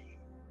now.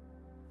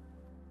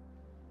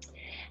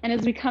 And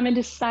as we come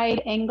into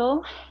side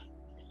angle,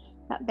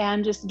 that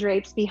band just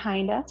drapes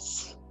behind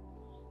us.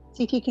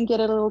 See if you can get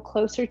a little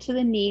closer to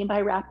the knee by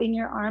wrapping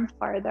your arm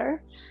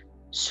farther.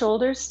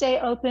 Shoulders stay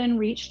open,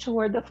 reach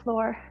toward the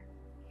floor.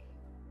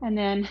 And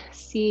then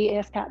see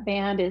if that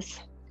band is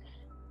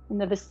in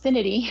the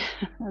vicinity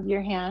of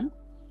your hand.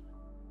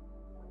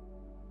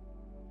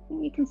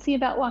 And you can see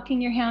about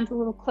walking your hands a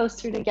little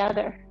closer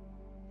together.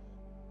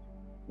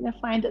 You're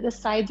gonna find that the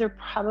sides are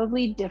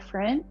probably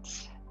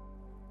different.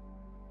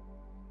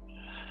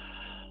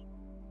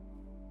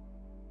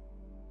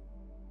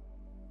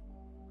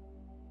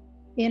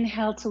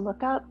 Inhale to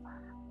look up.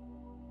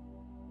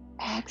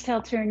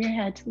 Exhale, turn your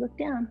head to look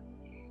down.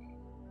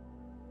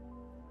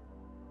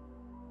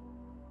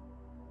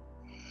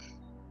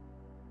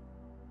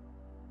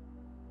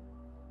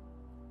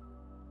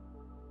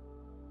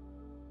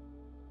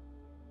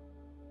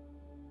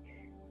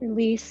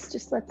 Release,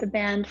 just let the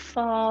band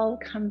fall.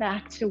 Come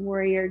back to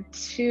warrior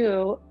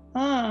two.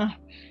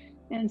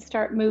 And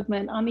start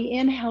movement. On the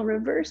inhale,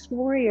 reverse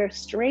warrior,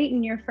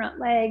 straighten your front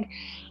leg.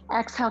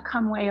 Exhale,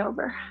 come way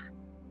over.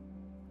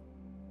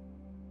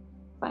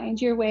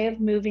 Find your way of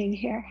moving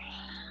here.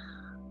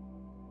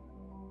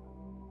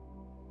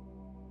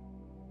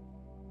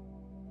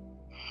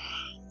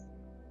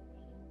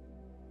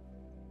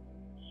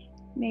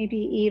 Maybe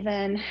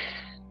even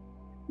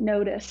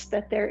notice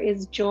that there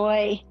is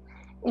joy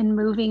in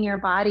moving your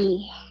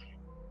body.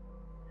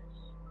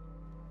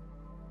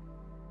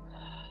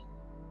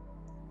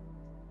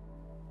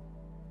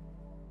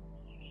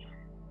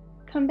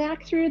 Come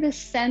back through the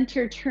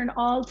center, turn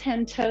all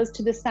 10 toes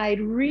to the side,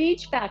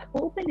 reach back,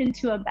 open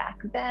into a back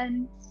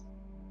bend.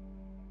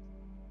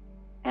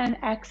 And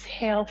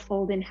exhale,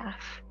 fold in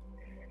half.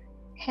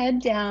 Head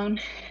down,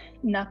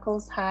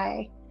 knuckles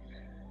high.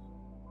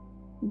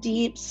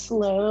 Deep,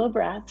 slow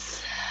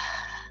breaths.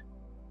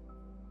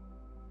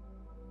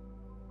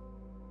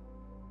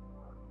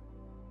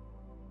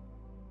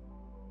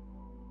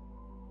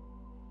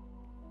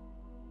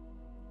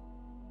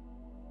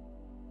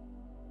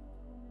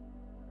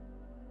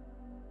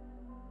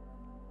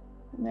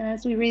 And then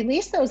as we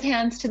release those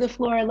hands to the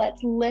floor,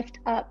 let's lift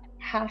up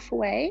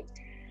halfway.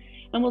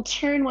 And we'll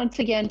turn once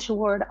again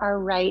toward our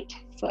right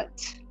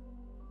foot.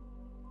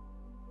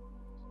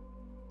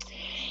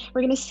 We're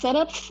going to set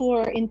up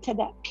into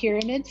that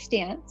pyramid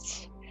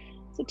stance.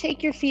 So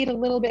take your feet a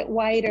little bit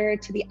wider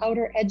to the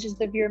outer edges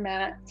of your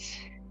mat.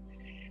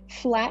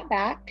 Flat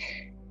back,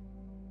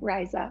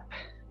 rise up.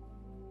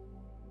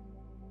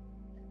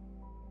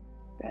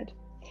 Good.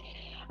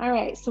 All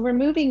right, so we're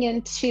moving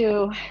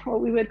into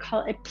what we would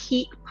call a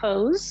peak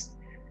pose.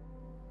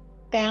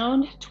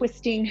 Bound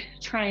twisting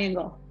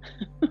triangle.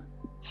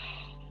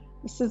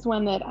 This is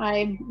one that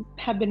I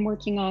have been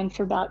working on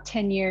for about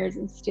 10 years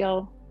and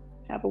still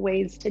have a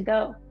ways to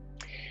go.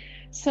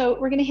 So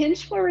we're going to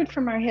hinge forward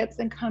from our hips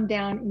and come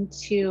down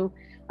into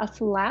a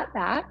flat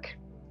back.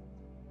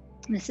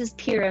 This is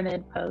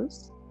pyramid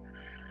pose.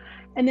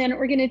 And then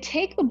we're going to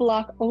take the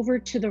block over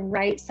to the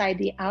right side,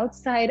 the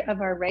outside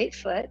of our right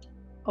foot,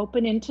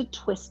 open into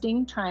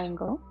twisting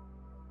triangle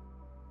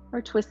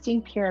or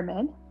twisting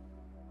pyramid.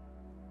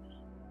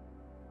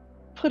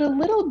 Put a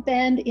little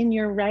bend in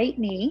your right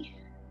knee.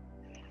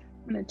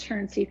 I'm going to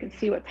turn so you can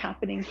see what's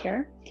happening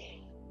here.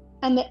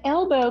 And the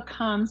elbow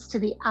comes to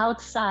the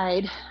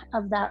outside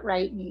of that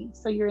right knee.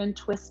 So you're in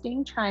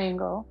twisting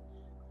triangle,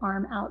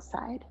 arm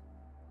outside.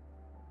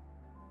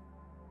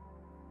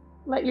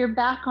 Let your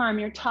back arm,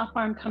 your top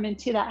arm come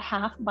into that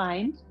half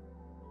bind.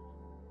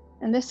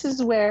 And this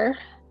is where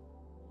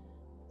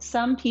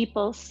some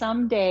people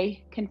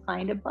someday can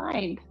find a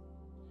bind.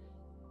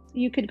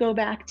 You could go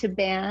back to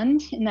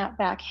band in that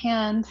back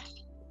hand,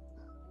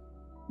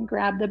 and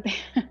grab the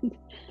band,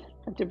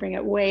 have to bring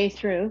it way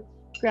through,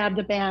 grab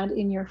the band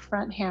in your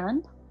front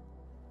hand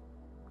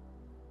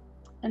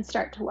and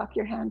start to walk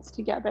your hands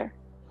together.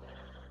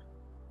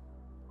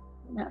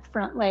 And that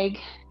front leg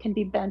can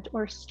be bent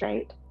or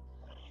straight.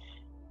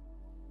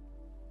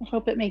 I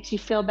hope it makes you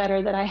feel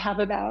better that I have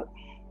about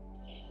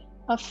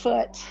a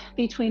foot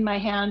between my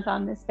hands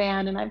on this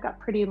band and I've got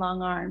pretty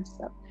long arms.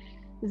 So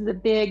this is a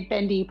big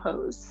bendy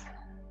pose.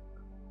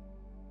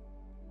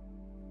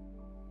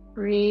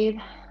 Breathe,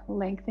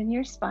 lengthen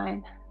your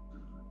spine.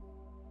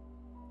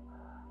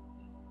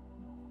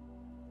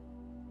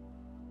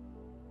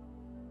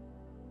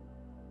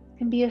 It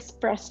can be a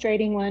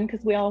frustrating one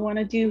because we all want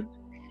to do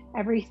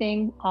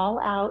everything all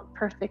out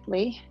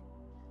perfectly.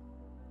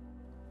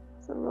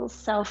 So a little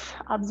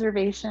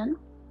self-observation.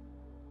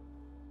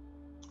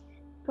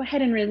 Go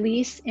ahead and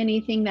release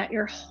anything that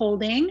you're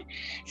holding.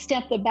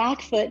 Step the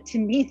back foot to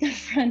meet the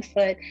front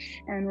foot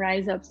and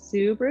rise up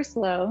super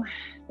slow,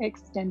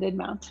 extended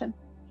mountain.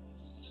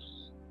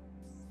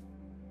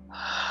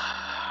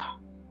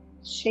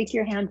 Shake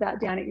your hands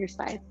out down at your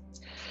sides.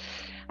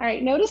 All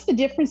right, notice the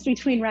difference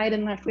between right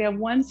and left. We have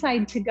one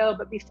side to go,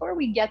 but before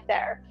we get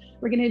there,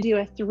 we're gonna do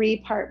a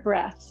 3-part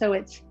breath. So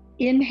it's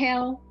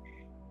inhale,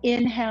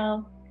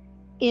 inhale,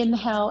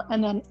 inhale,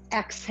 and then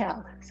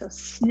exhale. So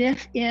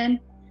sniff in,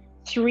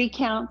 3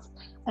 counts,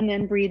 and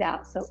then breathe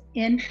out. So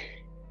in,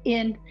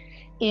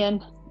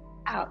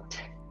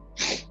 out.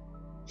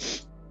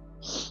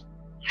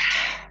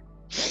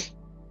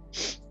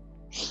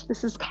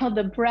 This is called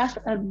the breath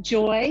of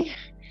joy.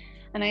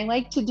 And I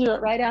like to do it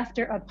right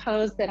after a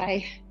pose that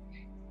I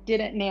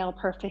didn't nail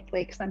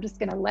perfectly because I'm just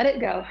gonna let it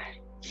go.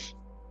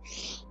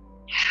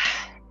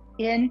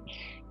 In,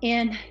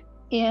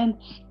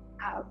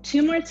 out.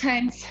 2 more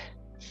times.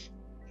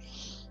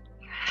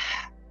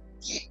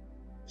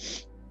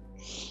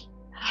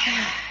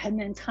 And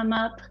then come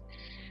up,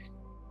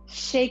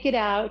 shake it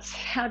out,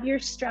 have your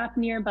strap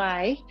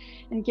nearby,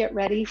 and get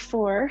ready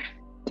for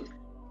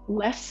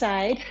left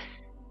side,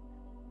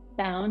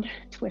 earthbound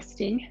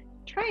twisting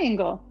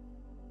triangle.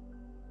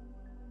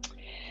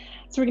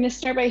 So we're going to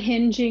start by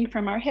hinging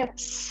from our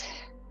hips.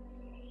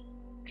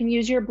 You can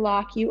use your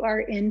block. You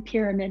are in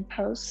pyramid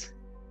pose.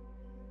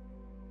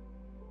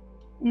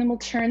 And then we'll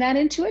turn that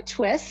into a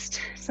twist.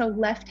 So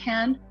left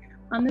hand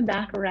on the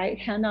back, right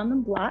hand on the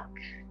block.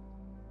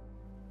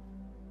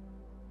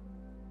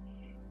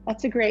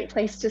 That's a great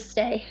place to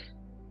stay.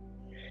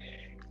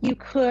 You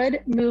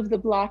could move the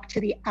block to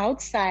the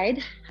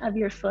outside of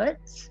your foot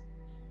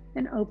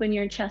and open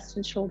your chest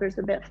and shoulders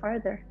a bit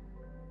farther.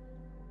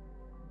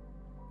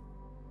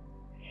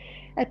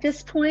 At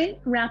this point,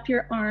 wrap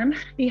your arm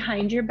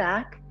behind your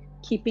back,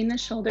 keeping the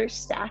shoulders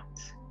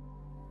stacked.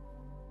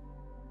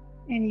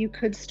 And you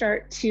could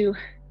start to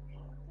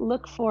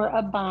look for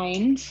a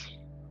bind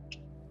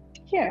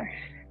here.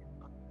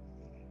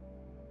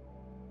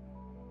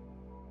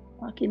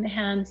 Walking the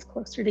hands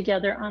closer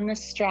together on the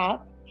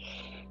strap.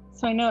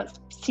 So I know it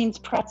seems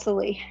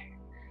pretzel-y.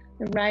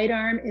 The right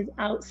arm is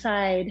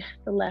outside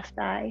the left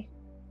thigh.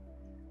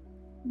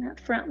 And that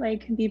front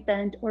leg can be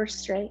bent or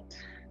straight.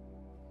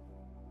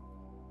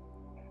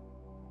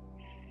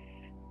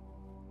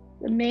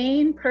 The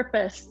main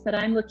purpose that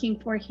I'm looking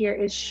for here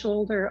is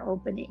shoulder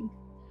opening.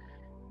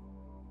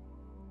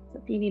 So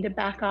if you need to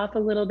back off a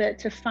little bit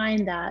to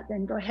find that,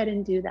 then go ahead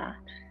and do that.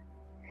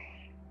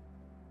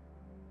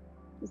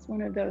 It's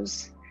one of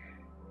those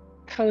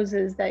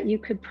poses that you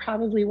could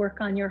probably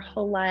work on your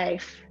whole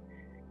life.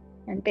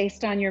 And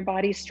based on your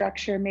body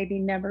structure, maybe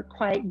never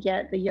quite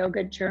get the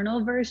yoga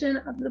journal version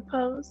of the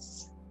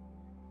pose.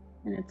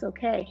 And it's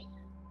okay.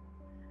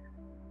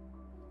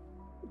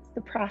 It's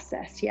the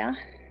process, yeah?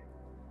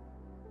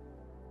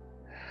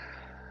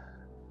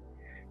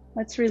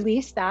 Let's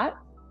release that.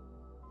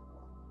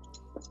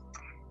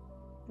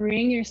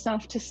 Bring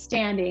yourself to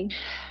standing.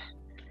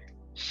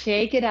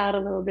 Shake it out a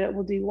little bit.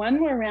 We'll do one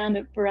more round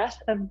of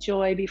breath of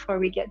joy before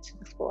we get to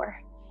the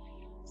floor.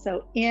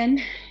 So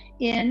in,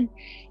 and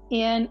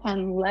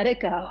let it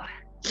go.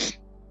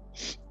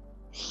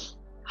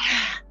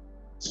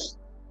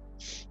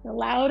 The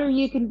louder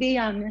you can be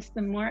on this,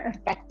 the more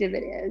effective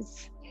it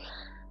is.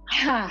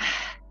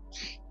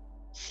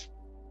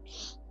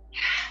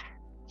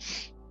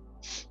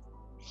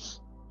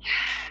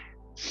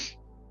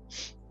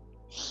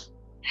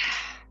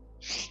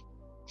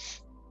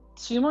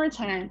 2 more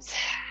times.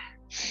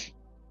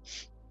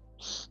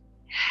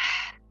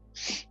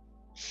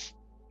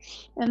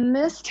 And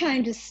this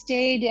time, just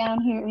stay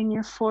down here in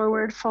your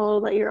forward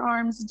fold. Let your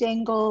arms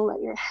dangle,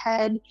 let your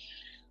head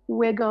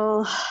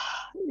wiggle,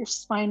 let your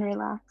spine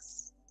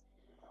relax.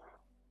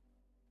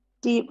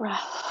 Deep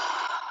breath.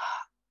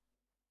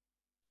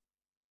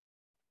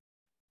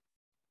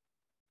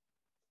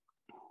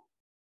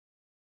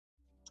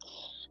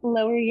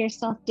 Lower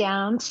yourself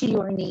down to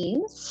your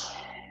knees.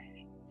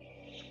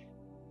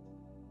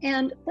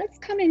 And let's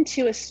come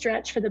into a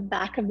stretch for the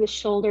back of the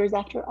shoulders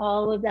after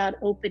all of that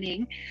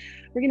opening.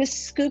 We're going to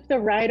scoop the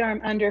right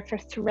arm under for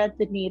thread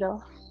the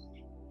needle.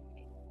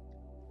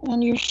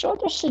 And your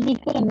shoulders should be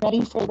good and ready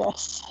for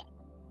this.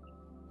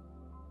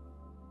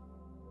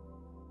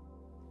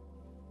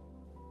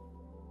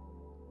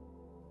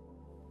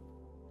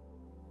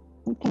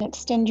 You can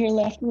extend your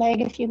left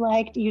leg if you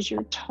like. Use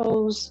your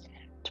toes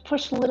to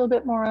push a little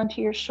bit more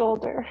onto your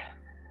shoulder.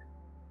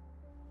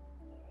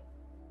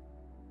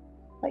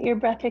 Let your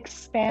breath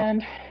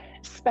expand,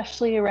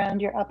 especially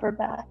around your upper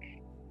back.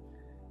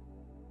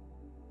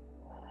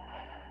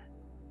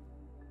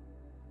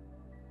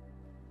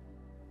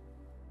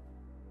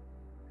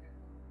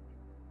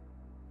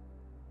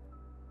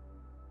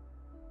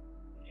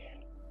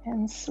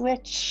 And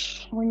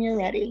switch when you're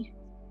ready.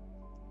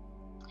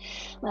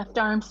 Left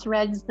arm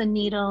threads the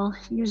needle.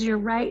 Use your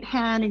right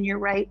hand and your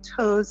right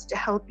toes to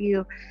help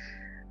you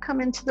come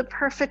into the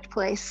perfect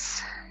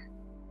place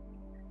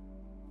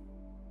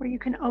where you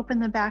can open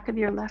the back of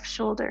your left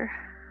shoulder.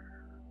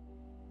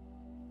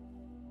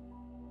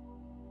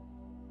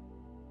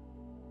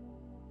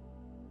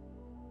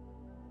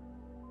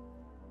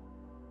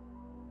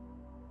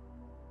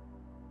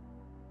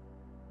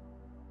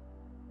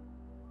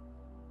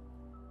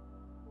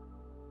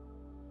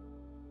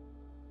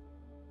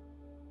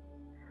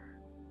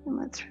 And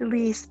let's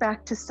release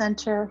back to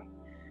center.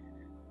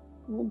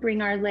 We'll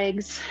bring our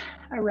legs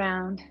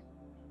around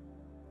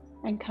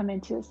and come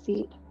into a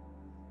seat.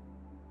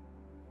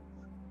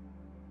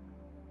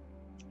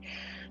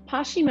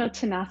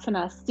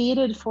 Paschimottanasana,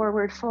 seated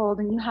forward fold,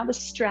 and you have a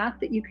strap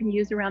that you can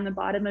use around the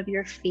bottom of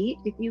your feet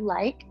if you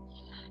like.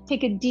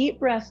 Take a deep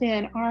breath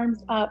in,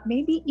 arms up,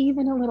 maybe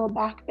even a little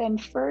back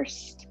bend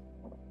first.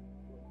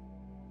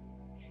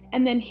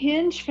 And then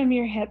hinge from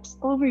your hips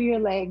over your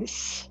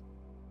legs.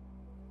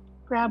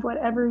 Grab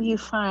whatever you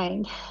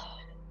find,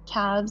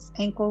 calves,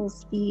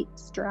 ankles, feet,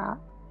 strap.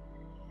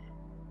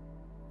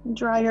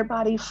 Draw your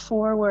body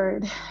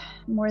forward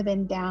more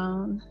than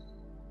down.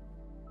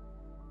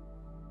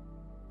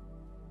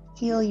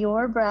 Feel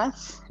your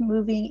breath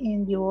moving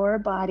in your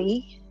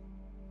body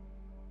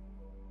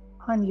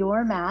on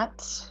your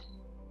mat.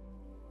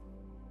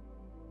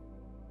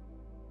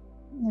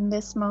 In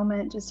this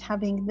moment, just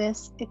having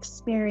this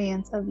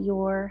experience of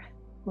your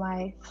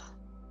life.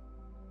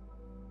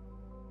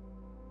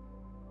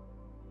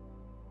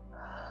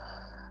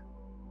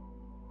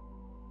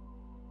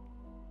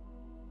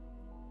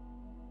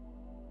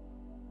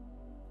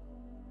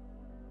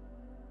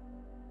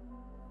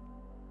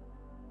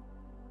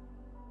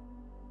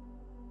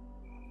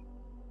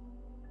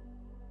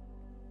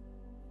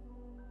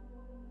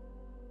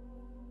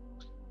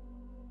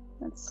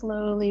 Let's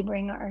slowly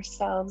bring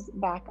ourselves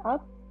back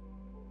up.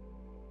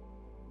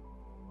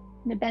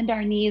 And bend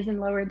our knees and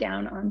lower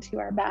down onto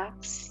our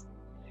backs.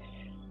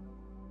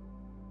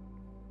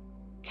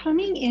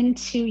 Coming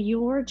into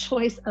your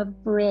choice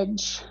of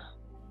bridge.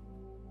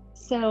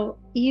 So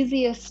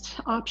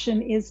easiest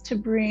option is to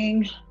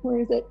bring,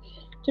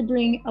 to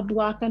bring a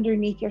block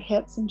underneath your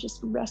hips and just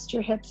rest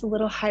your hips a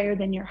little higher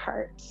than your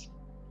heart.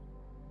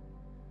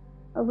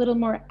 A little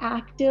more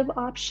active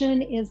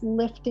option is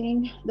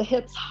lifting the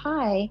hips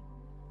high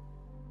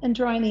and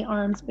drawing the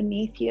arms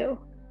beneath you.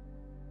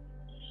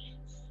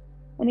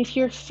 And if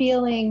you're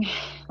feeling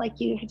like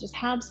you just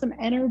have some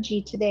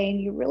energy today and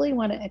you really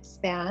want to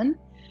expand,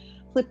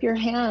 flip your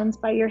hands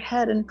by your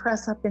head and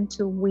press up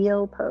into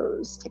wheel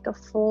pose. Take a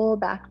full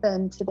back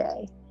bend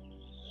today.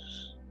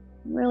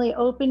 Really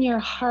open your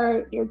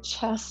heart, your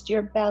chest,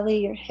 your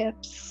belly, your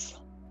hips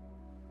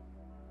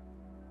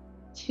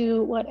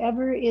to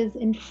whatever is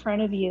in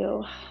front of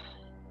you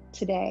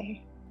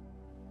today.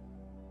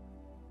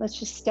 Let's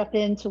just step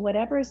into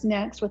whatever is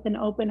next with an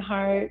open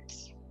heart,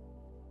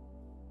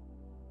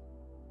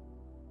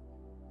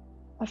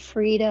 a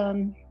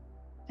freedom,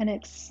 an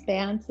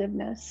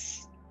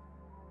expansiveness.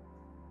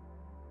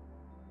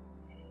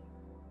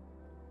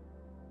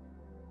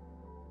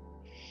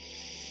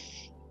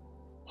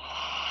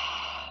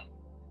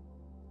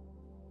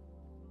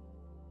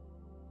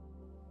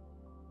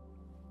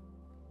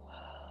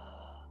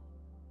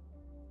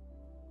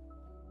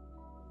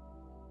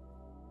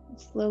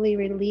 Slowly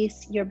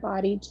release your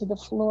body to the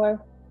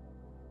floor.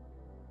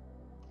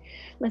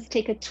 Let's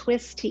take a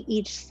twist to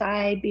each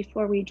side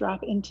before we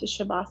drop into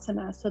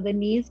Shavasana. So the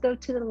knees go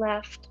to the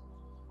left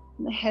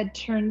and the head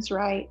turns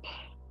right.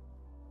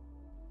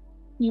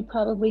 You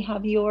probably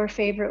have your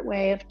favorite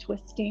way of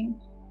twisting,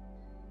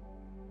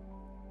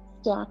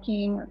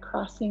 stacking or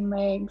crossing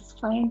legs.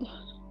 Find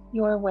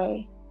your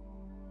way.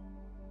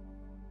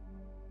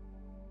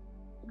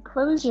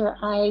 Close your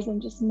eyes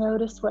and just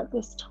notice what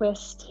this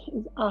twist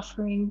is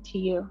offering to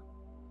you.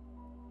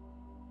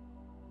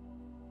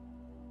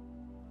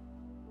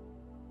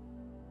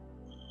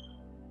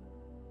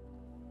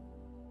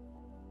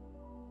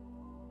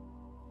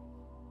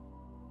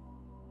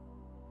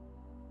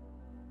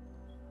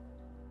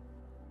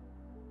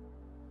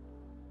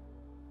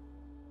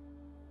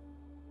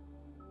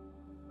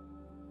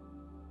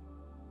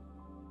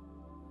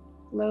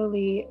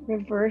 Slowly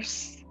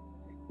reverse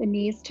the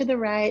knees to the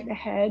right, the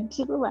head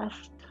to the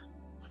left.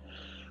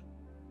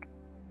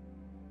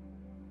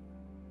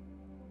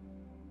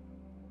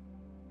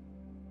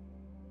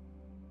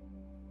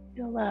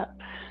 Fill up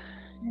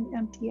and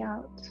empty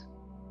out.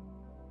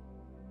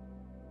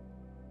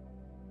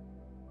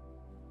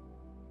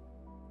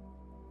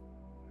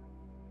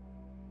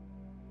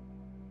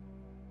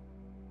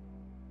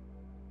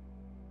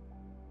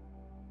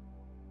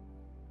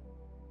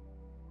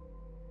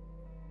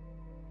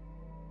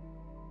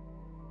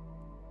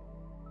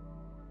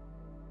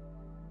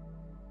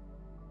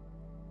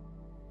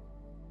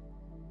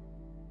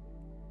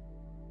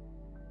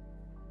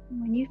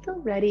 When you feel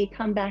ready,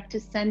 come back to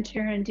center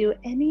and do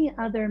any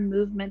other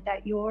movement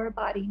that your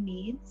body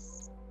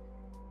needs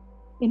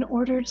in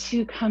order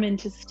to come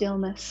into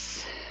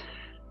stillness.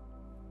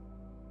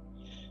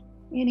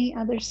 Any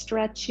other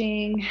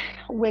stretching,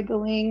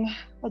 wiggling,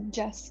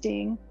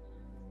 adjusting.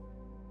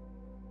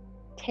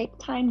 Take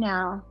time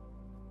now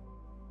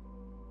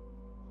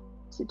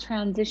to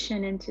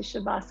transition into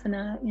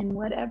Shavasana in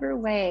whatever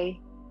way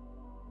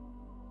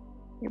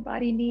your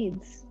body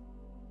needs.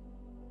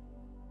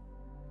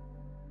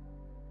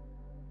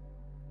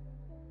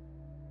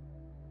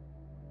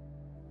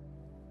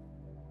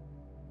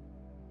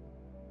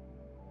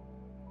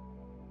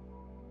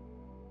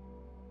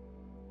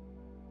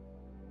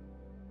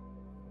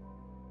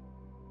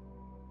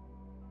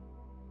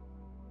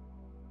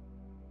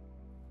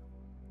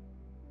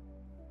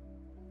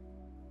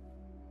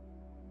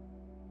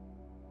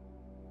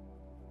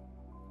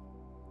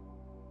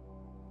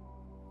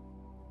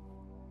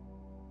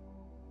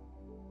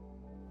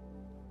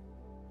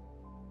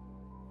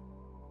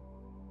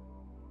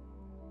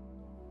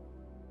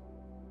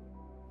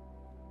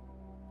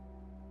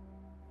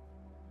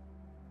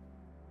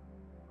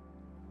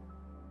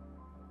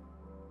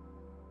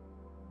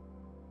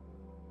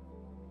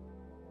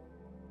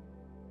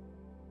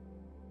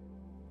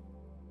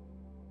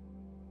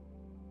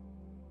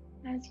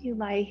 As you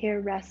lie here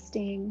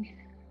resting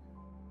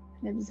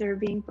and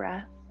observing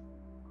breath,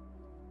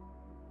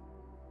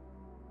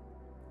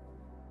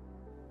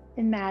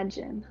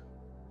 imagine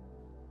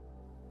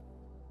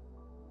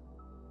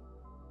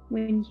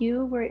when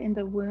you were in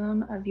the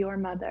womb of your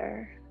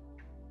mother,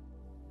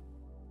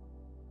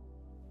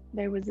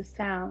 there was a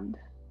sound.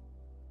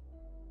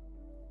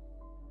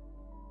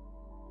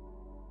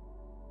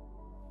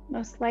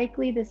 Most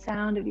likely the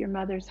sound of your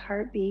mother's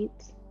heartbeat.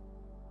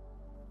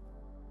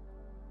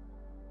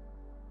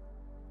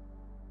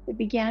 It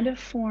began to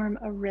form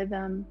a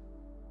rhythm.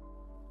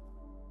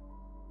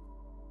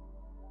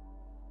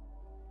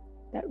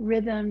 That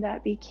rhythm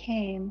that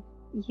became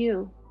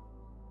you.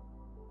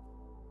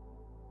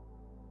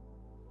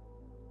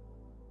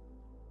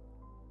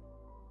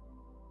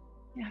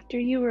 After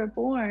you were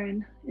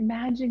born,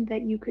 imagine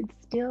that you could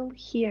still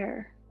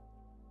hear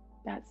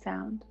that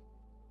sound.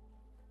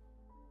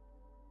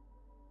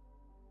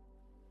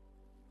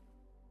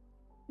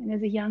 And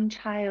as a young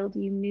child,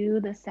 you knew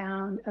the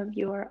sound of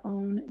your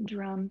own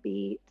drum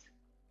beat.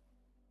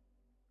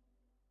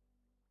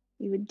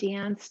 You would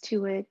dance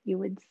to it, you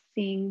would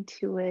sing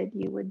to it,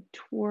 you would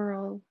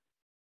twirl.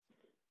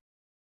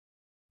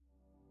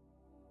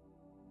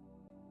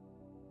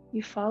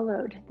 You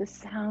followed the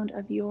sound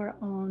of your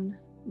own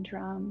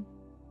drum.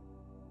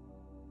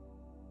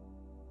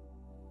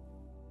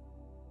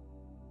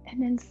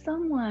 And then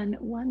someone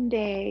one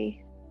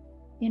day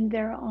in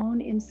their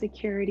own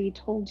insecurity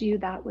told you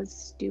that was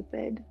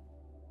stupid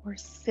or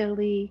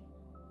silly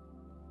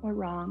or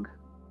wrong.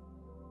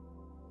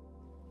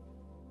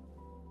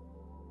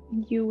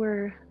 And you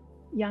were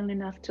young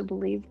enough to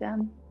believe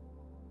them.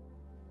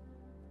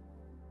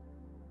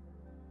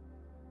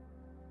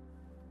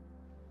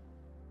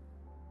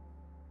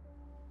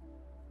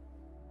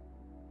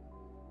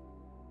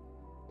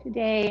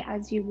 Today,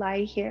 as you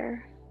lie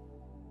here,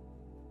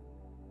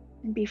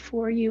 and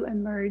before you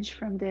emerge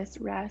from this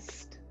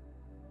rest,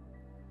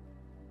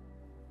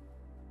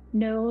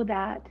 know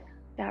that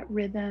that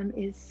rhythm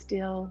is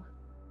still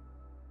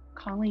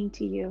calling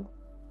to you,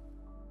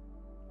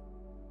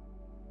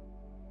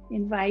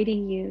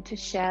 inviting you to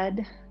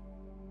shed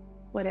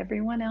what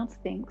everyone else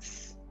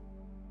thinks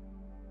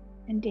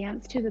and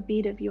dance to the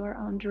beat of your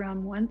own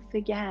drum once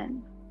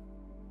again.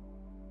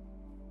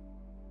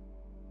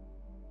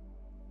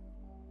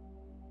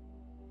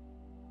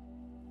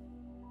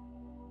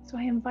 So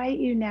I invite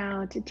you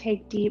now to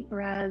take deep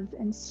breaths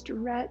and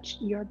stretch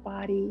your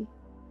body.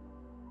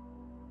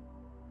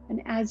 And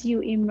as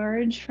you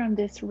emerge from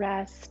this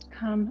rest,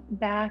 come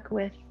back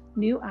with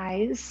new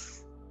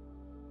eyes,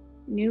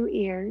 new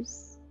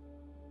ears,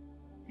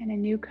 and a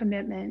new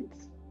commitment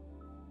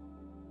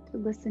to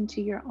listen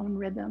to your own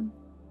rhythm.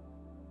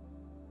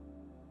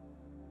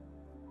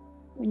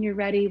 When you're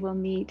ready, we'll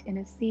meet in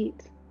a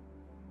seat.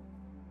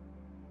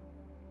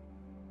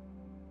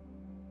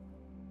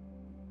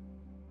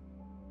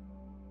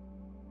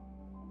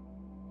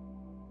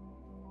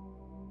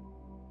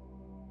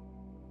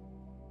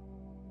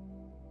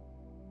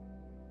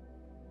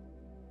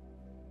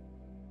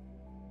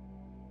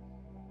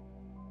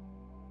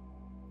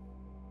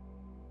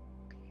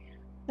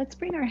 Let's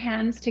bring our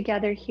hands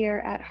together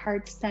here at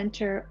heart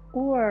center,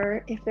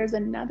 or if there's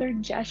another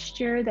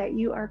gesture that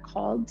you are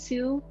called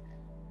to,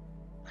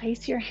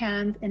 place your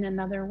hands in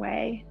another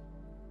way.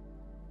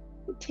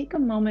 Take a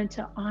moment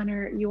to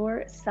honor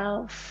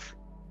yourself,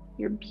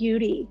 your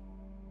beauty,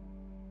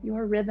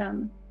 your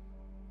rhythm.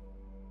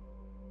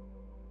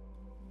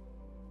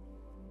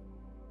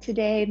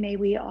 Today, may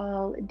we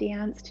all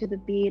dance to the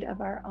beat of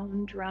our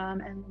own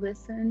drum and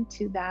listen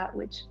to that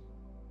which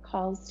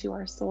calls to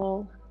our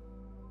soul.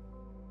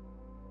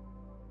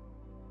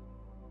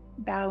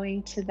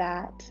 Bowing to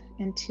that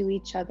and to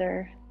each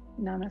other.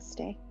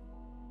 Namaste.